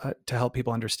try to help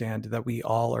people understand that we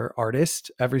all are artists.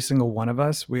 Every single one of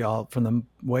us, we all, from the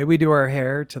way we do our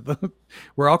hair to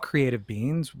we're all creative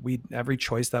beings. Every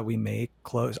choice that we make,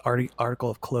 article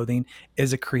of clothing,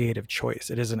 is a creative choice.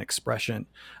 It is an expression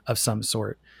of some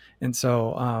sort. And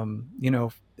so,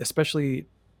 especially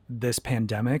this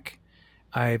pandemic,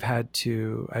 I've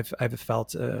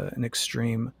felt an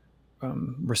extreme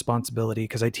responsibility,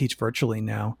 because I teach virtually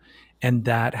now, and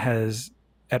that has.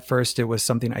 At first, it was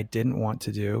something I didn't want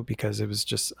to do, because it was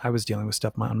just, I was dealing with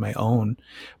stuff on my own,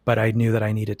 but I knew that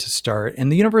I needed to start,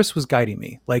 and the universe was guiding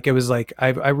me. Like, it was like, I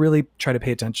really try to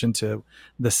pay attention to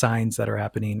the signs that are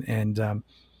happening. And,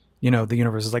 the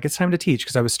universe is like, it's time to teach,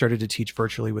 because I was started to teach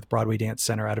virtually with Broadway Dance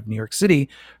Center out of New York City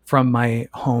from my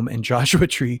home in Joshua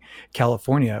Tree,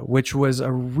 California, which was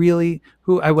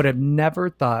who I would have never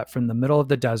thought from the middle of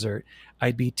the desert,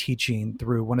 I'd be teaching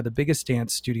through one of the biggest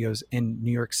dance studios in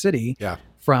New York City. Yeah.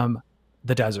 From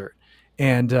the desert.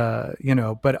 And,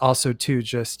 but also too,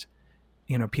 just,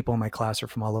 people in my class are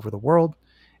from all over the world,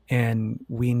 and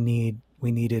they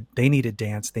needed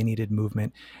dance, they needed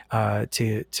movement,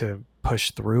 to push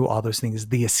through all those things,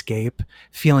 the escape,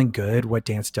 feeling good, what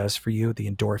dance does for you, the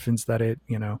endorphins that it,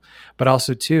 but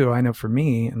also too, I know for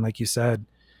me, and like you said,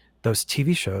 those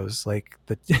TV shows, like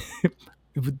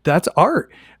that's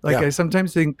art. Like, I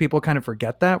sometimes think people kind of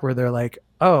forget that, where they're like,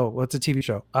 oh, well, it's a TV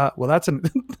show. Well,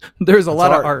 there's a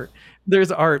lot of art.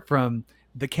 There's art from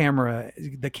the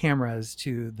cameras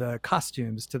to the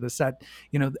costumes to the set,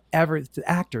 the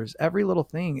actors, every little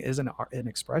thing is an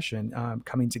expression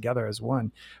coming together as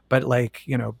one. But like,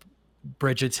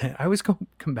 Bridgerton, I always come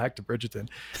back to Bridgerton,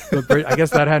 but I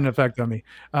guess that had an effect on me.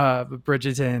 But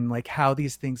Bridgerton, like how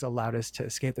these things allowed us to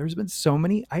escape. There's been so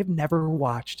many, I've never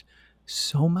watched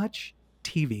so much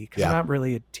TV because Yeah. I'm not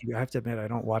really a TV. I have to admit, I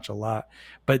don't watch a lot.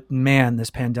 But man, this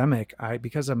pandemic,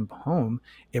 because I'm home,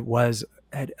 it was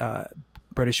at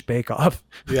British Bake Off.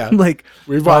 Yeah. Like,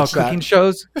 We've wow, watched that.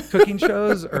 cooking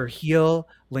shows or heel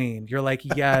lean. You're like,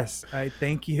 yes, I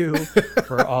thank you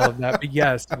for all of that. But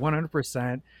yes,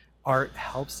 100%. Art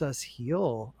helps us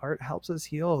heal. Art helps us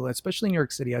heal, especially in New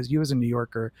York City. As a New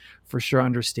Yorker, for sure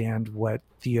understand what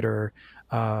theater,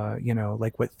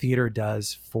 like what theater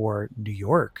does for New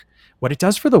York, what it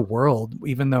does for the world,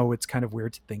 even though it's kind of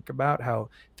weird to think about how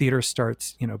theater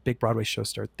starts, big Broadway shows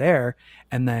start there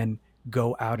and then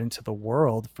go out into the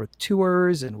world for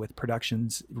tours and with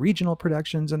productions, regional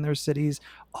productions in their cities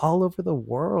all over the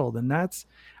world. And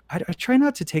I try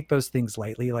not to take those things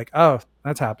lightly. Like, oh,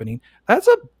 that's happening. That's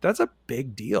a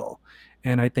big deal.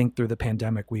 And I think through the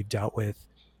pandemic, we've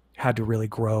had to really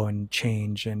grow and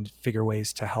change and figure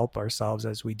ways to help ourselves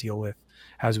as we've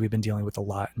been dealing with a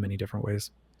lot in many different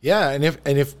ways. Yeah, and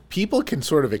if people can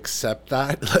sort of accept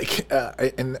that, like,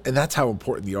 and that's how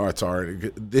important the arts are.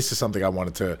 This is something I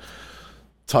wanted to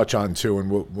touch on too,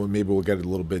 and we'll get a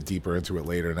little bit deeper into it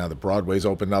later. Now that Broadway's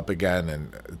opened up again,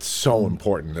 and it's so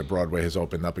important that Broadway has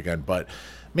opened up again. But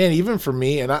man, even for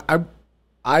me, and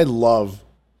I love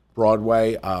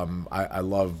Broadway. I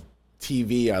love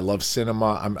TV. I love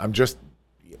cinema. I'm just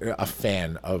a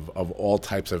fan of all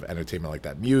types of entertainment like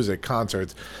that, music,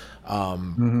 concerts.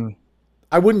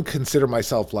 I wouldn't consider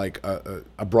myself like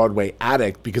a Broadway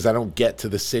addict because I don't get to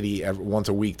the city once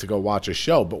a week to go watch a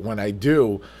show. But when I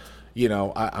do,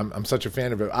 I'm such a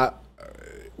fan of it.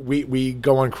 We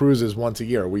go on cruises once a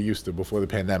year. We used to before the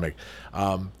pandemic.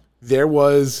 There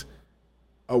was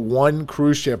one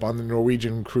cruise ship on the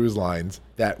Norwegian Cruise Lines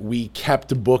that we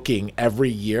kept booking every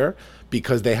year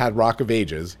because they had Rock of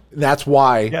Ages. That's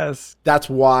why. Yes. That's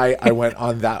why I went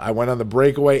on that. I went on the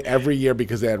Breakaway every year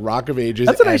because they had Rock of Ages.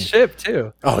 That's a nice ship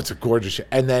too. Oh, it's a gorgeous ship.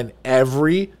 And then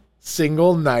every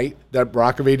single night that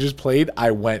Rock of Ages played,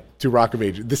 I went to Rock of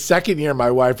Ages. The second year,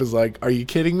 my wife was like, "Are you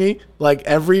kidding me?" Like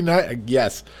every night,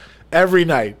 yes, every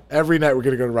night we're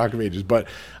gonna go to Rock of Ages. But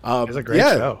it was a great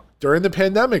show during the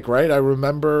pandemic, right? I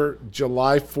remember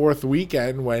July 4th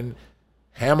weekend when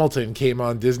Hamilton came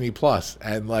on Disney Plus,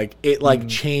 and like it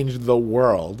changed the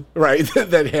world, right?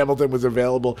 That Hamilton was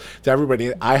available to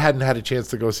everybody. I hadn't had a chance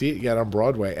to go see it yet on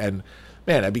Broadway, and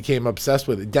man, I became obsessed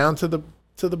with it down to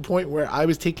the point where I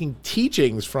was taking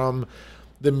teachings from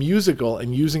the musical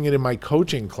and using it in my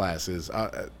coaching classes.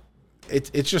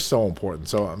 It's just so important.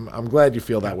 So I'm glad you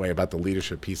feel that way about the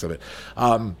leadership piece of it.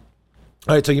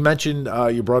 All right, so you mentioned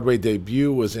your Broadway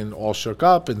debut was in All Shook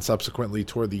Up and subsequently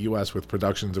toured the U.S. with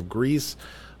productions of Grease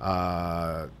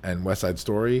and West Side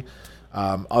Story.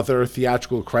 Other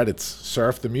theatrical credits: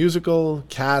 Surf the Musical,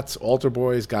 Cats, Altar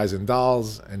Boys, Guys and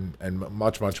Dolls, and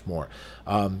much, much more.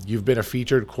 You've been a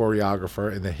featured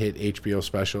choreographer in the hit HBO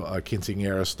special A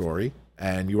Quinceañera Story,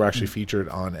 and you were actually featured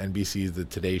on NBC's The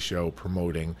Today Show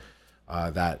promoting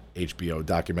that HBO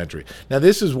documentary. Now,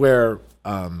 this is where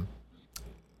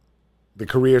the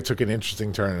career took an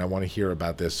interesting turn, and I want to hear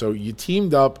about this. So you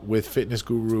teamed up with fitness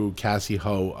guru Cassie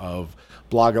Ho of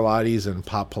Blogilates and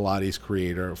Pop Pilates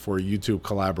creator for a YouTube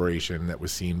collaboration that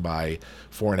was seen by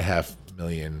 4.5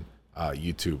 million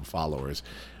YouTube followers.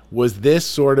 Was this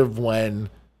sort of when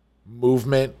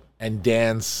movement and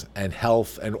dance and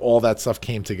health and all that stuff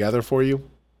came together for you?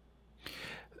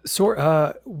 Sort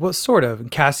of. And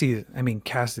Cassie,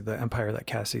 the empire that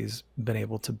Cassie's been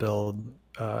able to build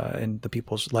and the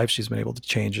people's lives she's been able to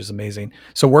change is amazing.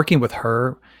 So working with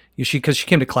her, because she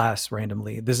came to class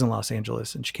randomly. This is in Los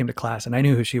Angeles, and she came to class, and I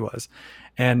knew who she was,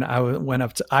 and I went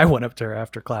up to her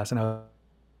after class, and I was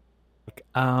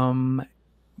like,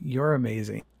 "You're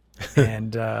amazing,"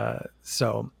 and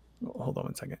so hold on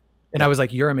one second, and I was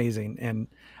like, "You're amazing," and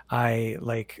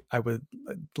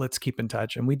let's keep in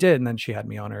touch, and we did, and then she had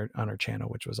me on her channel,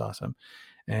 which was awesome.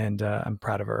 And I'm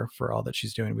proud of her for all that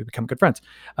she's doing. We become good friends.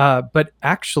 But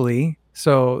actually,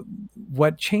 so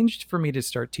what changed for me to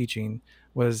start teaching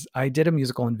was I did a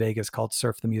musical in Vegas called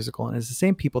Surf the Musical, and it's the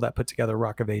same people that put together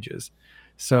Rock of Ages.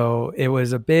 So it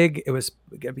was going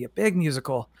to be a big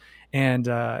musical, and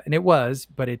it was,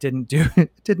 but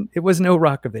it was no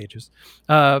Rock of Ages.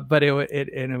 But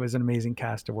it was an amazing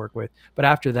cast to work with. But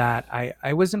after that,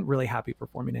 I wasn't really happy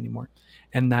performing anymore.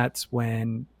 And that's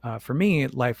when, for me,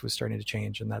 life was starting to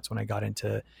change. And that's when I got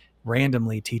into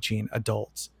randomly teaching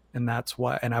adults. And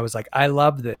I was like, I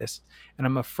love this. And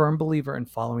I'm a firm believer in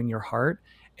following your heart.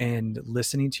 and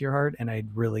listening to your heart. And I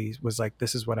really was like,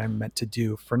 this is what I'm meant to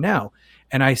do for now.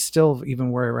 And I still,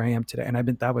 even where I am today, and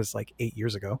that was like 8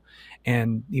 years ago.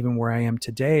 And even where I am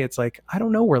today, it's like, I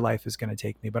don't know where life is going to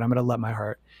take me, but I'm going to let my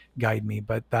heart guide me.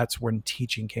 But that's when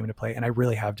teaching came into play. And I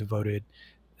really have devoted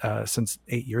since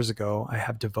 8 years ago, I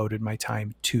have devoted my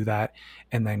time to that,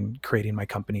 and then creating my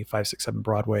company 567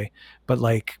 Broadway. But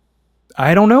like,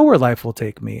 I don't know where life will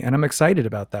take me, and I'm excited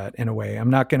about that in a way.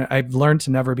 I've learned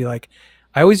to never be like,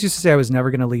 I always used to say I was never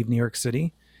going to leave New York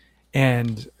City,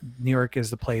 and New York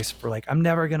is the place for like, I'm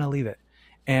never going to leave it.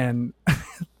 And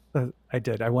I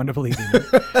did. I wound up leaving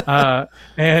it.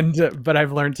 But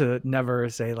I've learned to never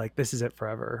say like, this is it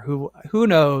forever. Who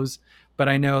knows? But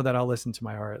I know that I'll listen to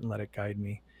my heart and let it guide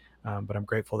me. But I'm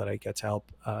grateful that I get to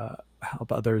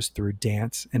help others through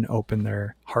dance and open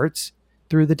their hearts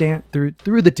through the dance, through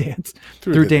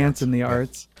dance and the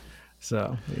arts.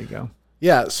 So there you go.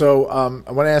 Yeah. So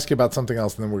I want to ask you about something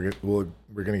else, and then we're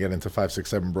going to get into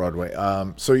 567 Broadway.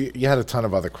 So you had a ton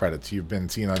of other credits. You've been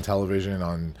seen on television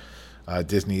on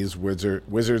Disney's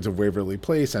Wizards of Waverly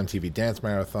Place, MTV Dance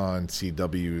Marathon,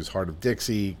 CW's Heart of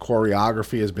Dixie.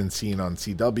 Choreography has been seen on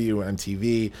CW,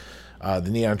 MTV. The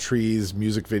Neon Trees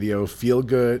music video, Feel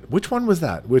Good. Which one was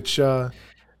that?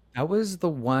 That was the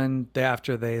one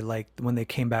after when they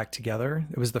came back together.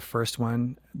 It was the first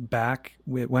one back.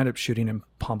 We wound up shooting in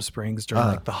Palm Springs during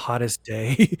like the hottest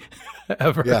day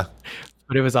ever. Yeah.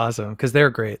 But it was awesome because they're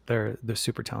great. They're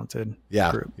super talented.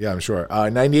 Yeah. Group. Yeah, I'm sure.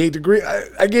 98 Degrees.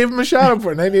 I gave him a shout out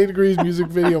for it. 98 Degrees music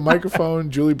video, Microphone,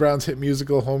 Julie Brown's hit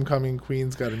musical, Homecoming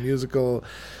Queen's got a musical.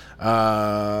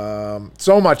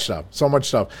 So much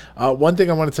stuff. One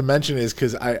thing I wanted to mention is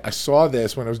because I saw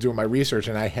this when I was doing my research,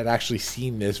 and I had actually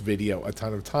seen this video a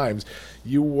ton of times.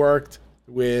 You worked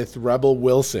with Rebel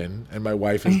Wilson, and my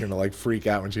wife is gonna like freak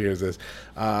out when she hears this.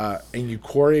 And you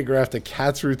choreographed a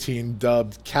Cats routine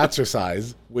dubbed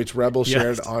Catsercise, which Rebel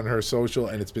shared on her social,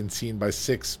 and it's been seen by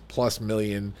 6+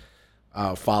 million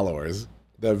followers.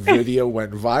 The video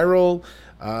went viral.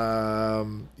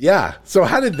 Yeah. So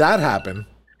how did that happen?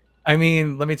 I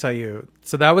mean, let me tell you.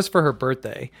 So that was for her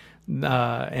birthday.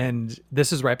 And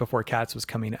this is right before Cats was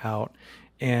coming out.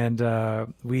 And I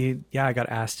got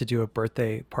asked to do a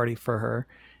birthday party for her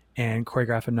and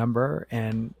choreograph a number.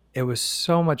 And it was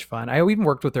so much fun. I even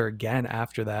worked with her again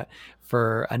after that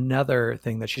for another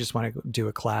thing that she just wanted to do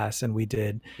a class. And we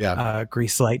did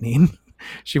Grease Lightning.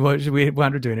 We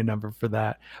wound up doing a number for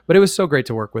that, but it was so great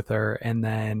to work with her. And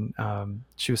then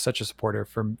she was such a supporter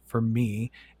for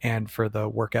me and for the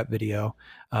workout video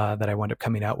that I wound up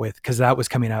coming out with, because that was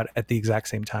coming out at the exact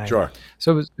same time. Sure.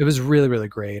 So it was really, really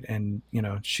great. And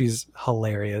she's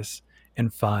hilarious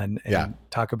and fun. And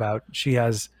talk about she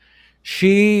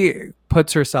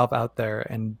puts herself out there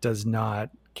and does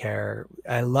not care.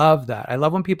 I love that. I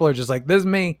love when people are just like, this is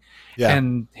me,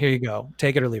 and here you go,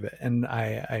 take it or leave it. And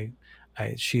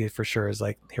she for sure is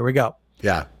like, here we go.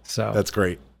 Yeah. So that's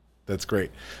great.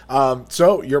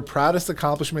 So your proudest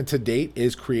accomplishment to date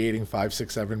is creating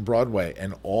 567 Broadway,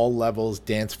 an all levels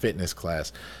dance fitness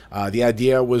class. The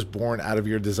idea was born out of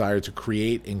your desire to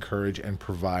create, encourage, and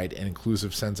provide an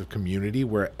inclusive sense of community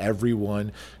where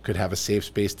everyone could have a safe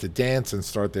space to dance and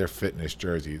start their fitness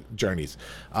journeys.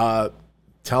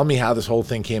 Tell me how this whole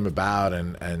thing came about,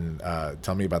 and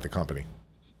tell me about the company.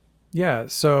 Yeah.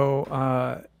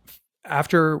 So,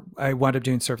 after I wound up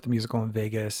doing Surf the Musical in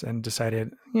Vegas and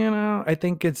decided, I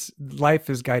think life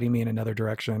is guiding me in another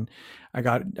direction. I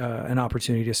got an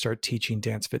opportunity to start teaching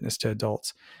dance fitness to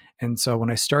adults. And so when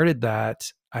I started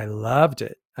that, I loved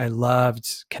it. I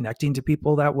loved connecting to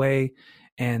people that way.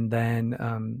 And then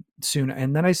and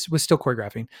then I was still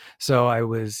choreographing. So I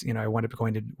was, I wound up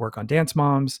going to work on Dance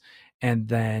Moms, and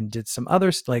then did some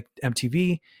others like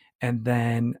MTV. And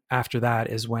then after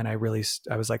that is when I was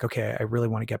like, okay, I really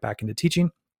want to get back into teaching.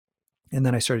 And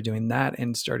then I started doing that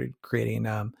and started creating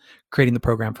the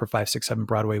program for 567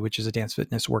 Broadway, which is a dance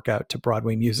fitness workout to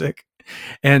Broadway music.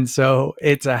 And so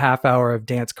it's a half hour of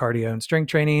dance, cardio, and strength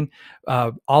training,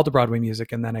 all to Broadway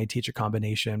music. And then I teach a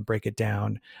combination, break it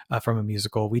down from a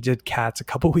musical. We did Cats a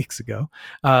couple weeks ago,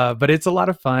 but it's a lot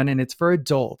of fun, and it's for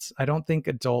adults. I don't think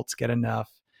adults get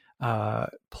enough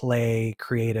play,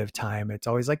 creative time. It's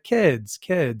always like kids,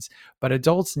 but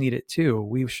adults need it too.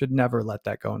 We should never let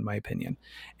that go, in my opinion.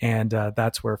 And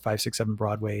that's where 567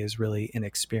 Broadway is really an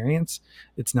experience.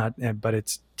 It's not, but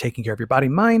it's taking care of your body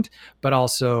and mind, but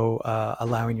also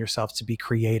allowing yourself to be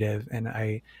creative. And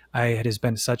it has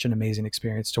been such an amazing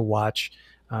experience to watch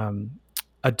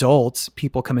adults,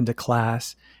 people come into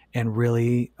class and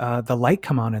really the light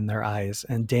come on in their eyes.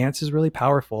 And dance is really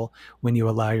powerful when you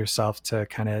allow yourself to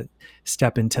kind of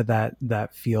step into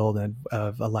that field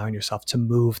of allowing yourself to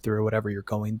move through whatever you're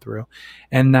going through.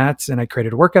 And I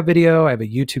created a workout video. I have a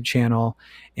YouTube channel,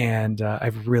 and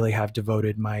I've really have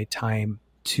devoted my time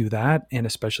to that. And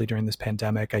especially during this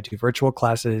pandemic, I do virtual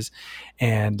classes,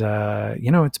 and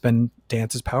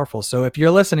dance is powerful. So if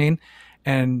you're listening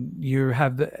and you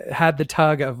have had the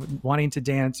tug of wanting to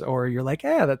dance, or you're like,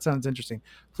 yeah, that sounds interesting,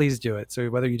 please do it. So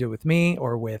whether you do it with me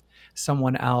or with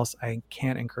someone else, I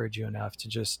can't encourage you enough to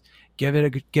just give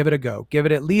it a go. Give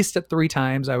it at least 3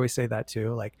 times. I always say that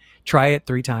too. Like, try it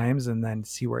 3 times and then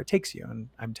see where it takes you. And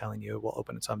I'm telling you, it will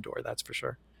open some door. That's for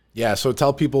sure. Yeah, so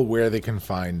tell people where they can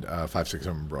find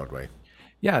 567 Broadway.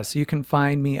 Yeah, so you can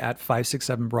find me at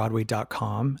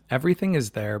 567broadway.com. Everything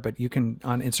is there, but you can,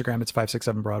 on Instagram, it's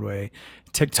 567 Broadway.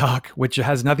 TikTok, which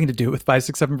has nothing to do with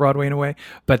 567 Broadway in a way,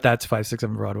 but that's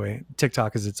 567 Broadway.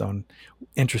 TikTok is its own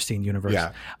interesting universe.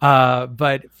 Yeah.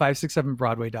 But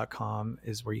 567broadway.com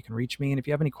is where you can reach me. And if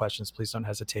you have any questions, please don't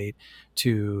hesitate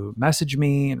to message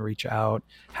me and reach out.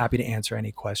 Happy to answer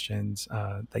any questions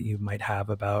that you might have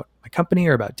about my company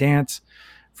or about dance,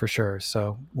 for sure.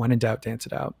 So when in doubt, dance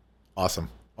it out. Awesome.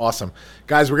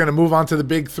 Guys, we're going to move on to the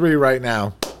big 3 right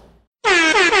now. The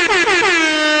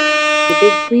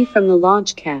big 3 from the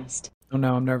launch cast. Oh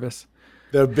no, I'm nervous.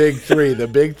 The big 3. The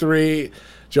big 3.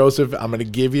 Joseph, I'm going to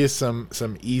give you some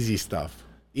easy stuff.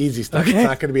 Okay. It's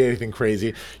not going to be anything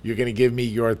crazy. You're going to give me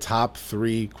your top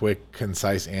 3 quick,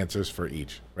 concise answers for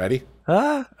each. Ready?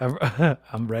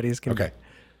 I'm ready as can be. Okay.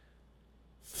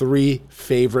 3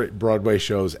 favorite Broadway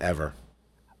shows ever.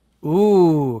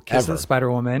 Ooh, Kiss Ever. of the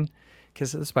Spider Woman,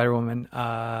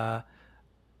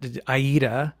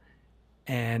 Aida,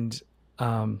 and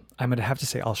I'm gonna have to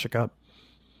say All Shook Up.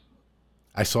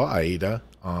 I saw Aida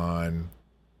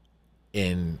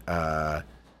in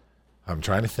I'm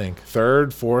trying to think, 3rd,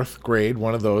 4th grade,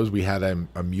 one of those. We had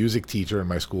a music teacher in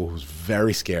my school who was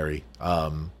very scary,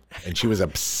 and she was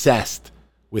obsessed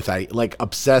with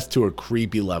obsessed to a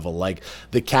creepy level, like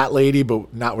the cat lady,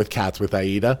 but not with cats, with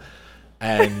Aida.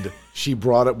 And she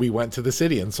brought it. We went to the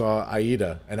city and saw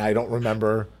Aida, and I don't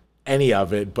remember any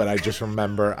of it, but I just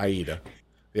remember Aida.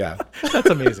 Yeah, that's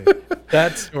amazing.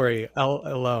 That story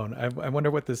alone. I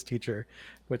wonder what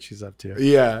she's up to.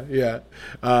 Yeah.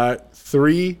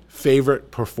 3 favorite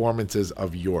performances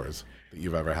of yours that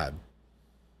you've ever had.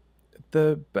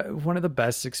 One of the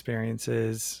best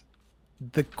experiences,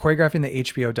 the choreographing the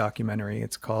HBO documentary.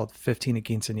 It's called 15 A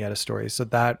Quinceañera Stories. So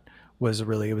that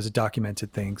it was a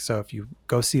documented thing. So if you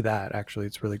go see that, actually,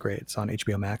 it's really great. It's on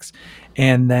HBO Max.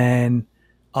 And then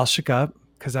All Shook Up,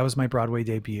 because that was my Broadway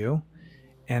debut.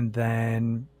 And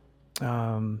then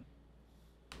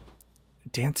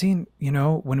dancing,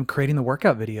 when creating the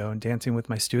workout video and dancing with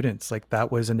my students, like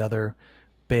that was another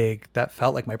that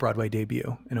felt like my Broadway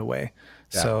debut in a way.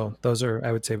 Yeah. So those are,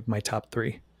 I would say, my top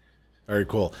 3. Very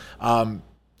cool. So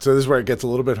this is where it gets a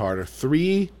little bit harder.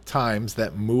 3 times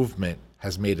that movement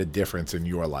has made a difference in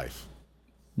your life.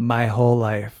 My whole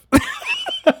life.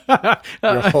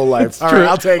 Your whole life. All true. Right,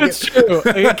 I'll take it's it. True.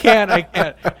 I can't.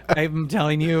 I'm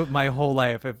telling you, my whole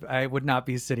life. If I would not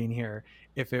be sitting here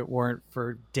if it weren't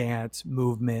for dance,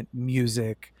 movement,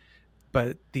 music,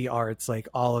 but the arts, like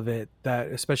all of it, that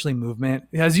especially movement,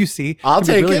 as you see, it's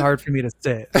really hard for me to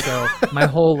sit. So my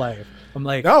whole life, I'm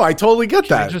like, no, I totally get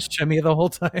that. I just shimmy the whole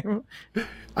time.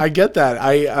 I get that.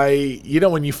 I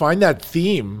when you find that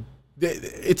theme,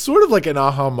 it's sort of like an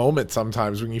aha moment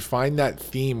sometimes when you find that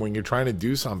theme when you're trying to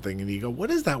do something and you go, what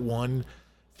is that one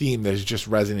theme that's just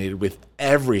resonated with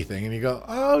everything? And you go,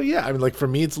 oh yeah. I mean, like for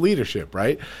me, it's leadership,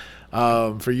 right?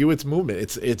 For you, it's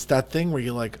movement. It's that thing where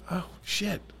you're like, oh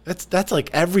shit, that's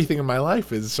like everything in my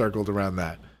life is circled around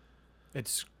that.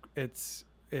 It's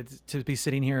to be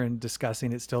sitting here and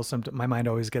discussing it still. My mind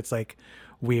always gets like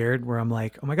weird where I'm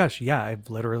like, oh my gosh, yeah,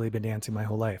 I've literally been dancing my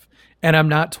whole life, and I'm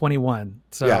not 21,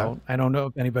 so yeah. I don't know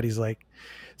if anybody's like.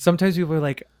 Sometimes people are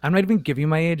like, I'm not even giving you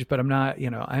my age, but I'm not.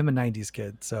 I'm a '90s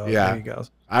kid, so yeah. There you go.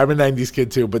 I'm a '90s kid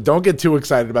too, but don't get too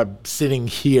excited about sitting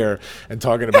here and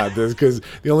talking about this because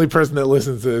the only person that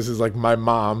listens to this is like my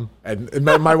mom, and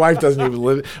my wife doesn't even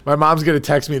live. My mom's gonna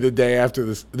text me the day after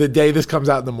this, the day this comes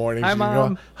out in the morning. Hi,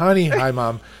 Mom. Go, honey, hi,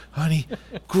 Mom. Honey,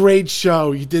 great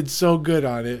show. You did so good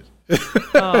on it.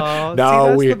 Oh,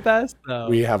 no, that's the best though.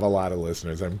 We have a lot of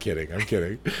listeners. I'm kidding.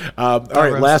 All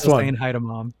right, last one. Saying hi to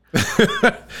Mom.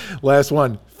 Last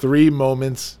one. 3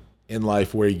 moments in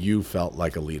life where you felt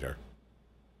like a leader.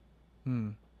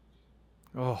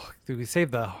 Oh, did we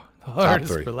save the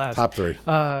hardest for last? Top 3.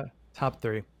 Top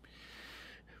 3.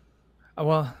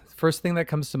 Well, first thing that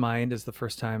comes to mind is the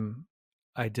first time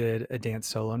I did a dance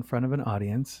solo in front of an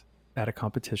audience at a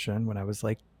competition when I was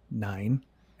like 9,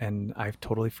 and I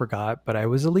totally forgot, but I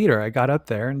was a leader. I got up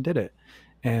there and did it.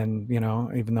 And,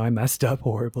 even though I messed up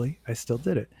horribly, I still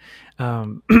did it.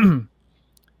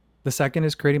 The second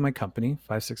is creating my company,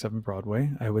 567 Broadway.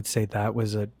 I would say that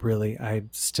was I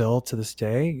still to this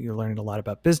day, you're learning a lot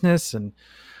about business and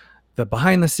the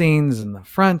behind the scenes and the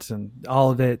front and all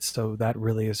of it. So that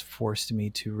really has forced me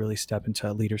to really step into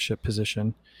a leadership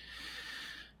position.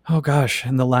 Oh gosh.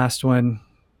 And the last one,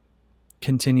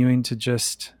 continuing to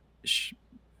just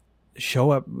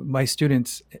show up. My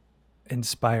students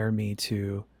inspire me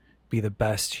to be the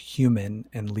best human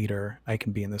and leader I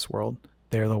can be in this world.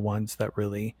 They're the ones that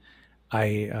really,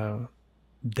 those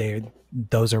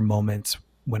are moments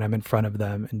when I'm in front of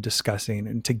them and discussing,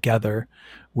 and together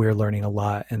we're learning a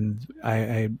lot. And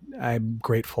I'm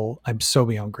grateful. I'm so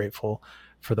beyond grateful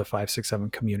for the 567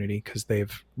 community, because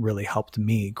they've really helped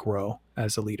me grow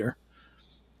as a leader.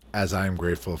 As I am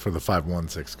grateful for the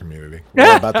 516 community.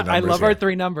 What about the numbers I love here? our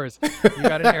 3 numbers. You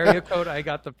got an area code. I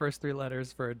got the first 3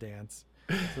 letters for a dance.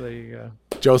 So there you go.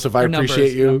 Joseph, I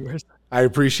appreciate you. I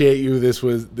appreciate you. This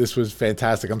was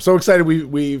fantastic. I'm so excited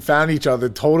we found each other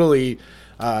totally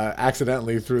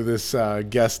accidentally through this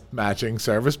guest matching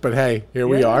service. But hey, here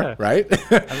we are, right?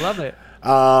 I love it.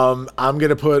 I'm going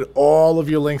to put all of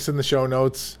your links in the show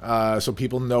notes so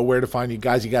people know where to find you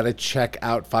guys. You got to check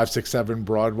out 567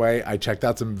 Broadway. I checked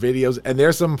out some videos, and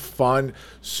there's some fun,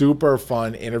 super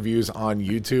fun interviews on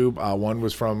YouTube. One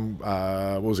was from,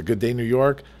 what was it, Good Day New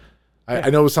York? I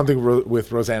know it was something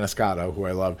with Rosanna Scotto, who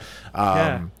I love.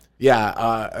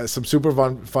 Some super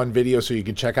fun videos, so you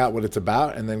can check out what it's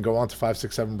about and then go on to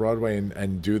 567 Broadway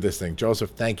and do this thing.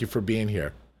 Joseph, thank you for being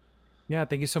here. Yeah,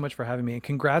 thank you so much for having me. And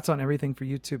congrats on everything for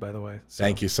you too, by the way.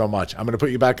 Thank you so much. I'm going to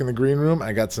put you back in the green room.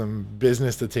 I got some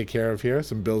business to take care of here,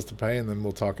 some bills to pay, and then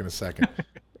we'll talk in a second.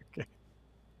 Okay.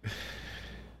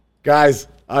 Guys,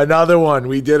 another one.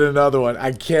 We did another one.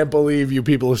 I can't believe you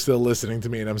people are still listening to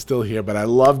me, and I'm still here. But I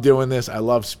love doing this. I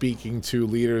love speaking to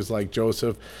leaders like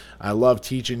Joseph. I love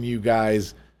teaching you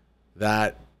guys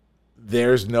that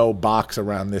there's no box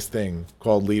around this thing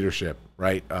called leadership,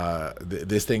 right?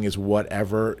 This thing is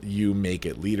whatever you make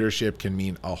it. Leadership can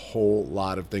mean a whole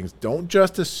lot of things. Don't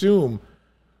just assume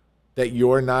that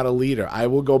you're not a leader. I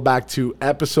will go back to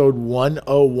episode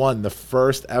 101, the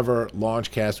first ever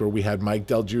Launchcast, where we had Mike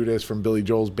Del Judas from Billy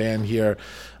Joel's band here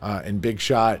in Big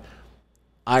Shot.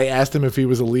 I asked him if he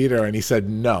was a leader, and he said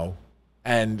no.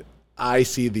 And I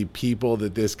see the people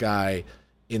that this guy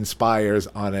inspires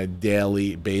on a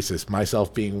daily basis,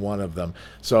 myself being one of them.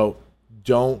 So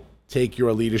don't take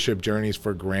your leadership journeys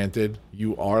for granted.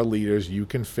 You are leaders. You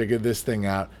can figure this thing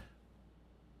out.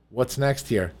 What's next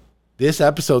here? This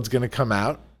episode's going to come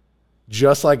out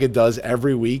just like it does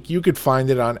every week. You could find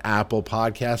it on Apple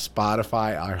Podcasts,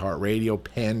 Spotify, iHeartRadio,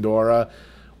 Pandora,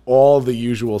 all the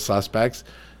usual suspects.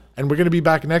 And we're going to be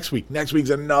back next week. Next week's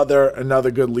another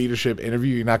good leadership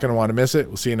interview. You're not going to want to miss it.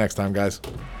 We'll see you next time, guys.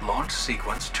 Launch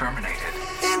sequence terminated.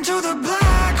 Into the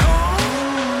black hole.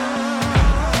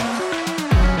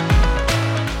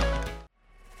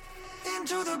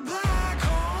 Into the black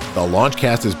hole. The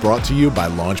Launchcast is brought to you by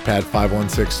Launchpad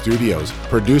 516 Studios,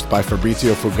 produced by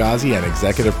Fabrizio Fugazi and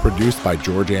executive produced by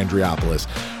George Andriopoulos.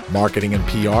 Marketing and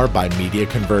PR by Media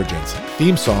Convergence.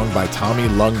 Theme song by Tommy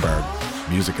Lungberg.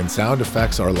 Music and sound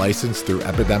effects are licensed through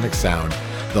Epidemic Sound.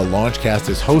 The Launchcast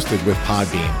is hosted with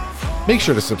Podbean. Make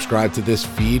sure to subscribe to this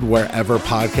feed wherever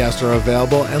podcasts are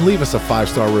available and leave us a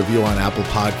 5-star review on Apple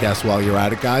Podcasts while you're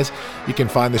at it, guys. You can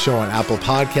find the show on Apple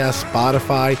Podcasts,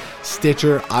 Spotify,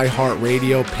 Stitcher,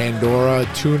 iHeartRadio, Pandora,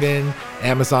 TuneIn,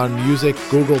 Amazon Music,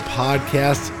 Google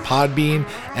Podcasts, Podbean,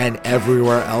 and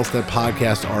everywhere else that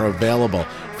podcasts are available.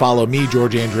 Follow me,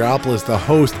 George Andriopoulos, the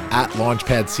host, at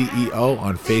Launchpad CEO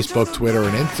on Facebook, Twitter,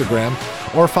 and Instagram,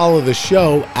 or follow the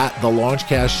show at The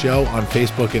Launchcast Show on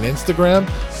Facebook and Instagram,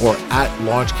 or at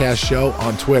Launchcast Show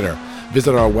on Twitter.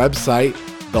 Visit our website,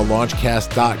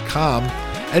 thelaunchcast.com,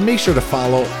 and make sure to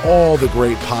follow all the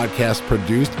great podcasts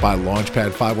produced by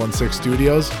Launchpad 516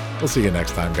 Studios. We'll see you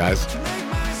next time, guys.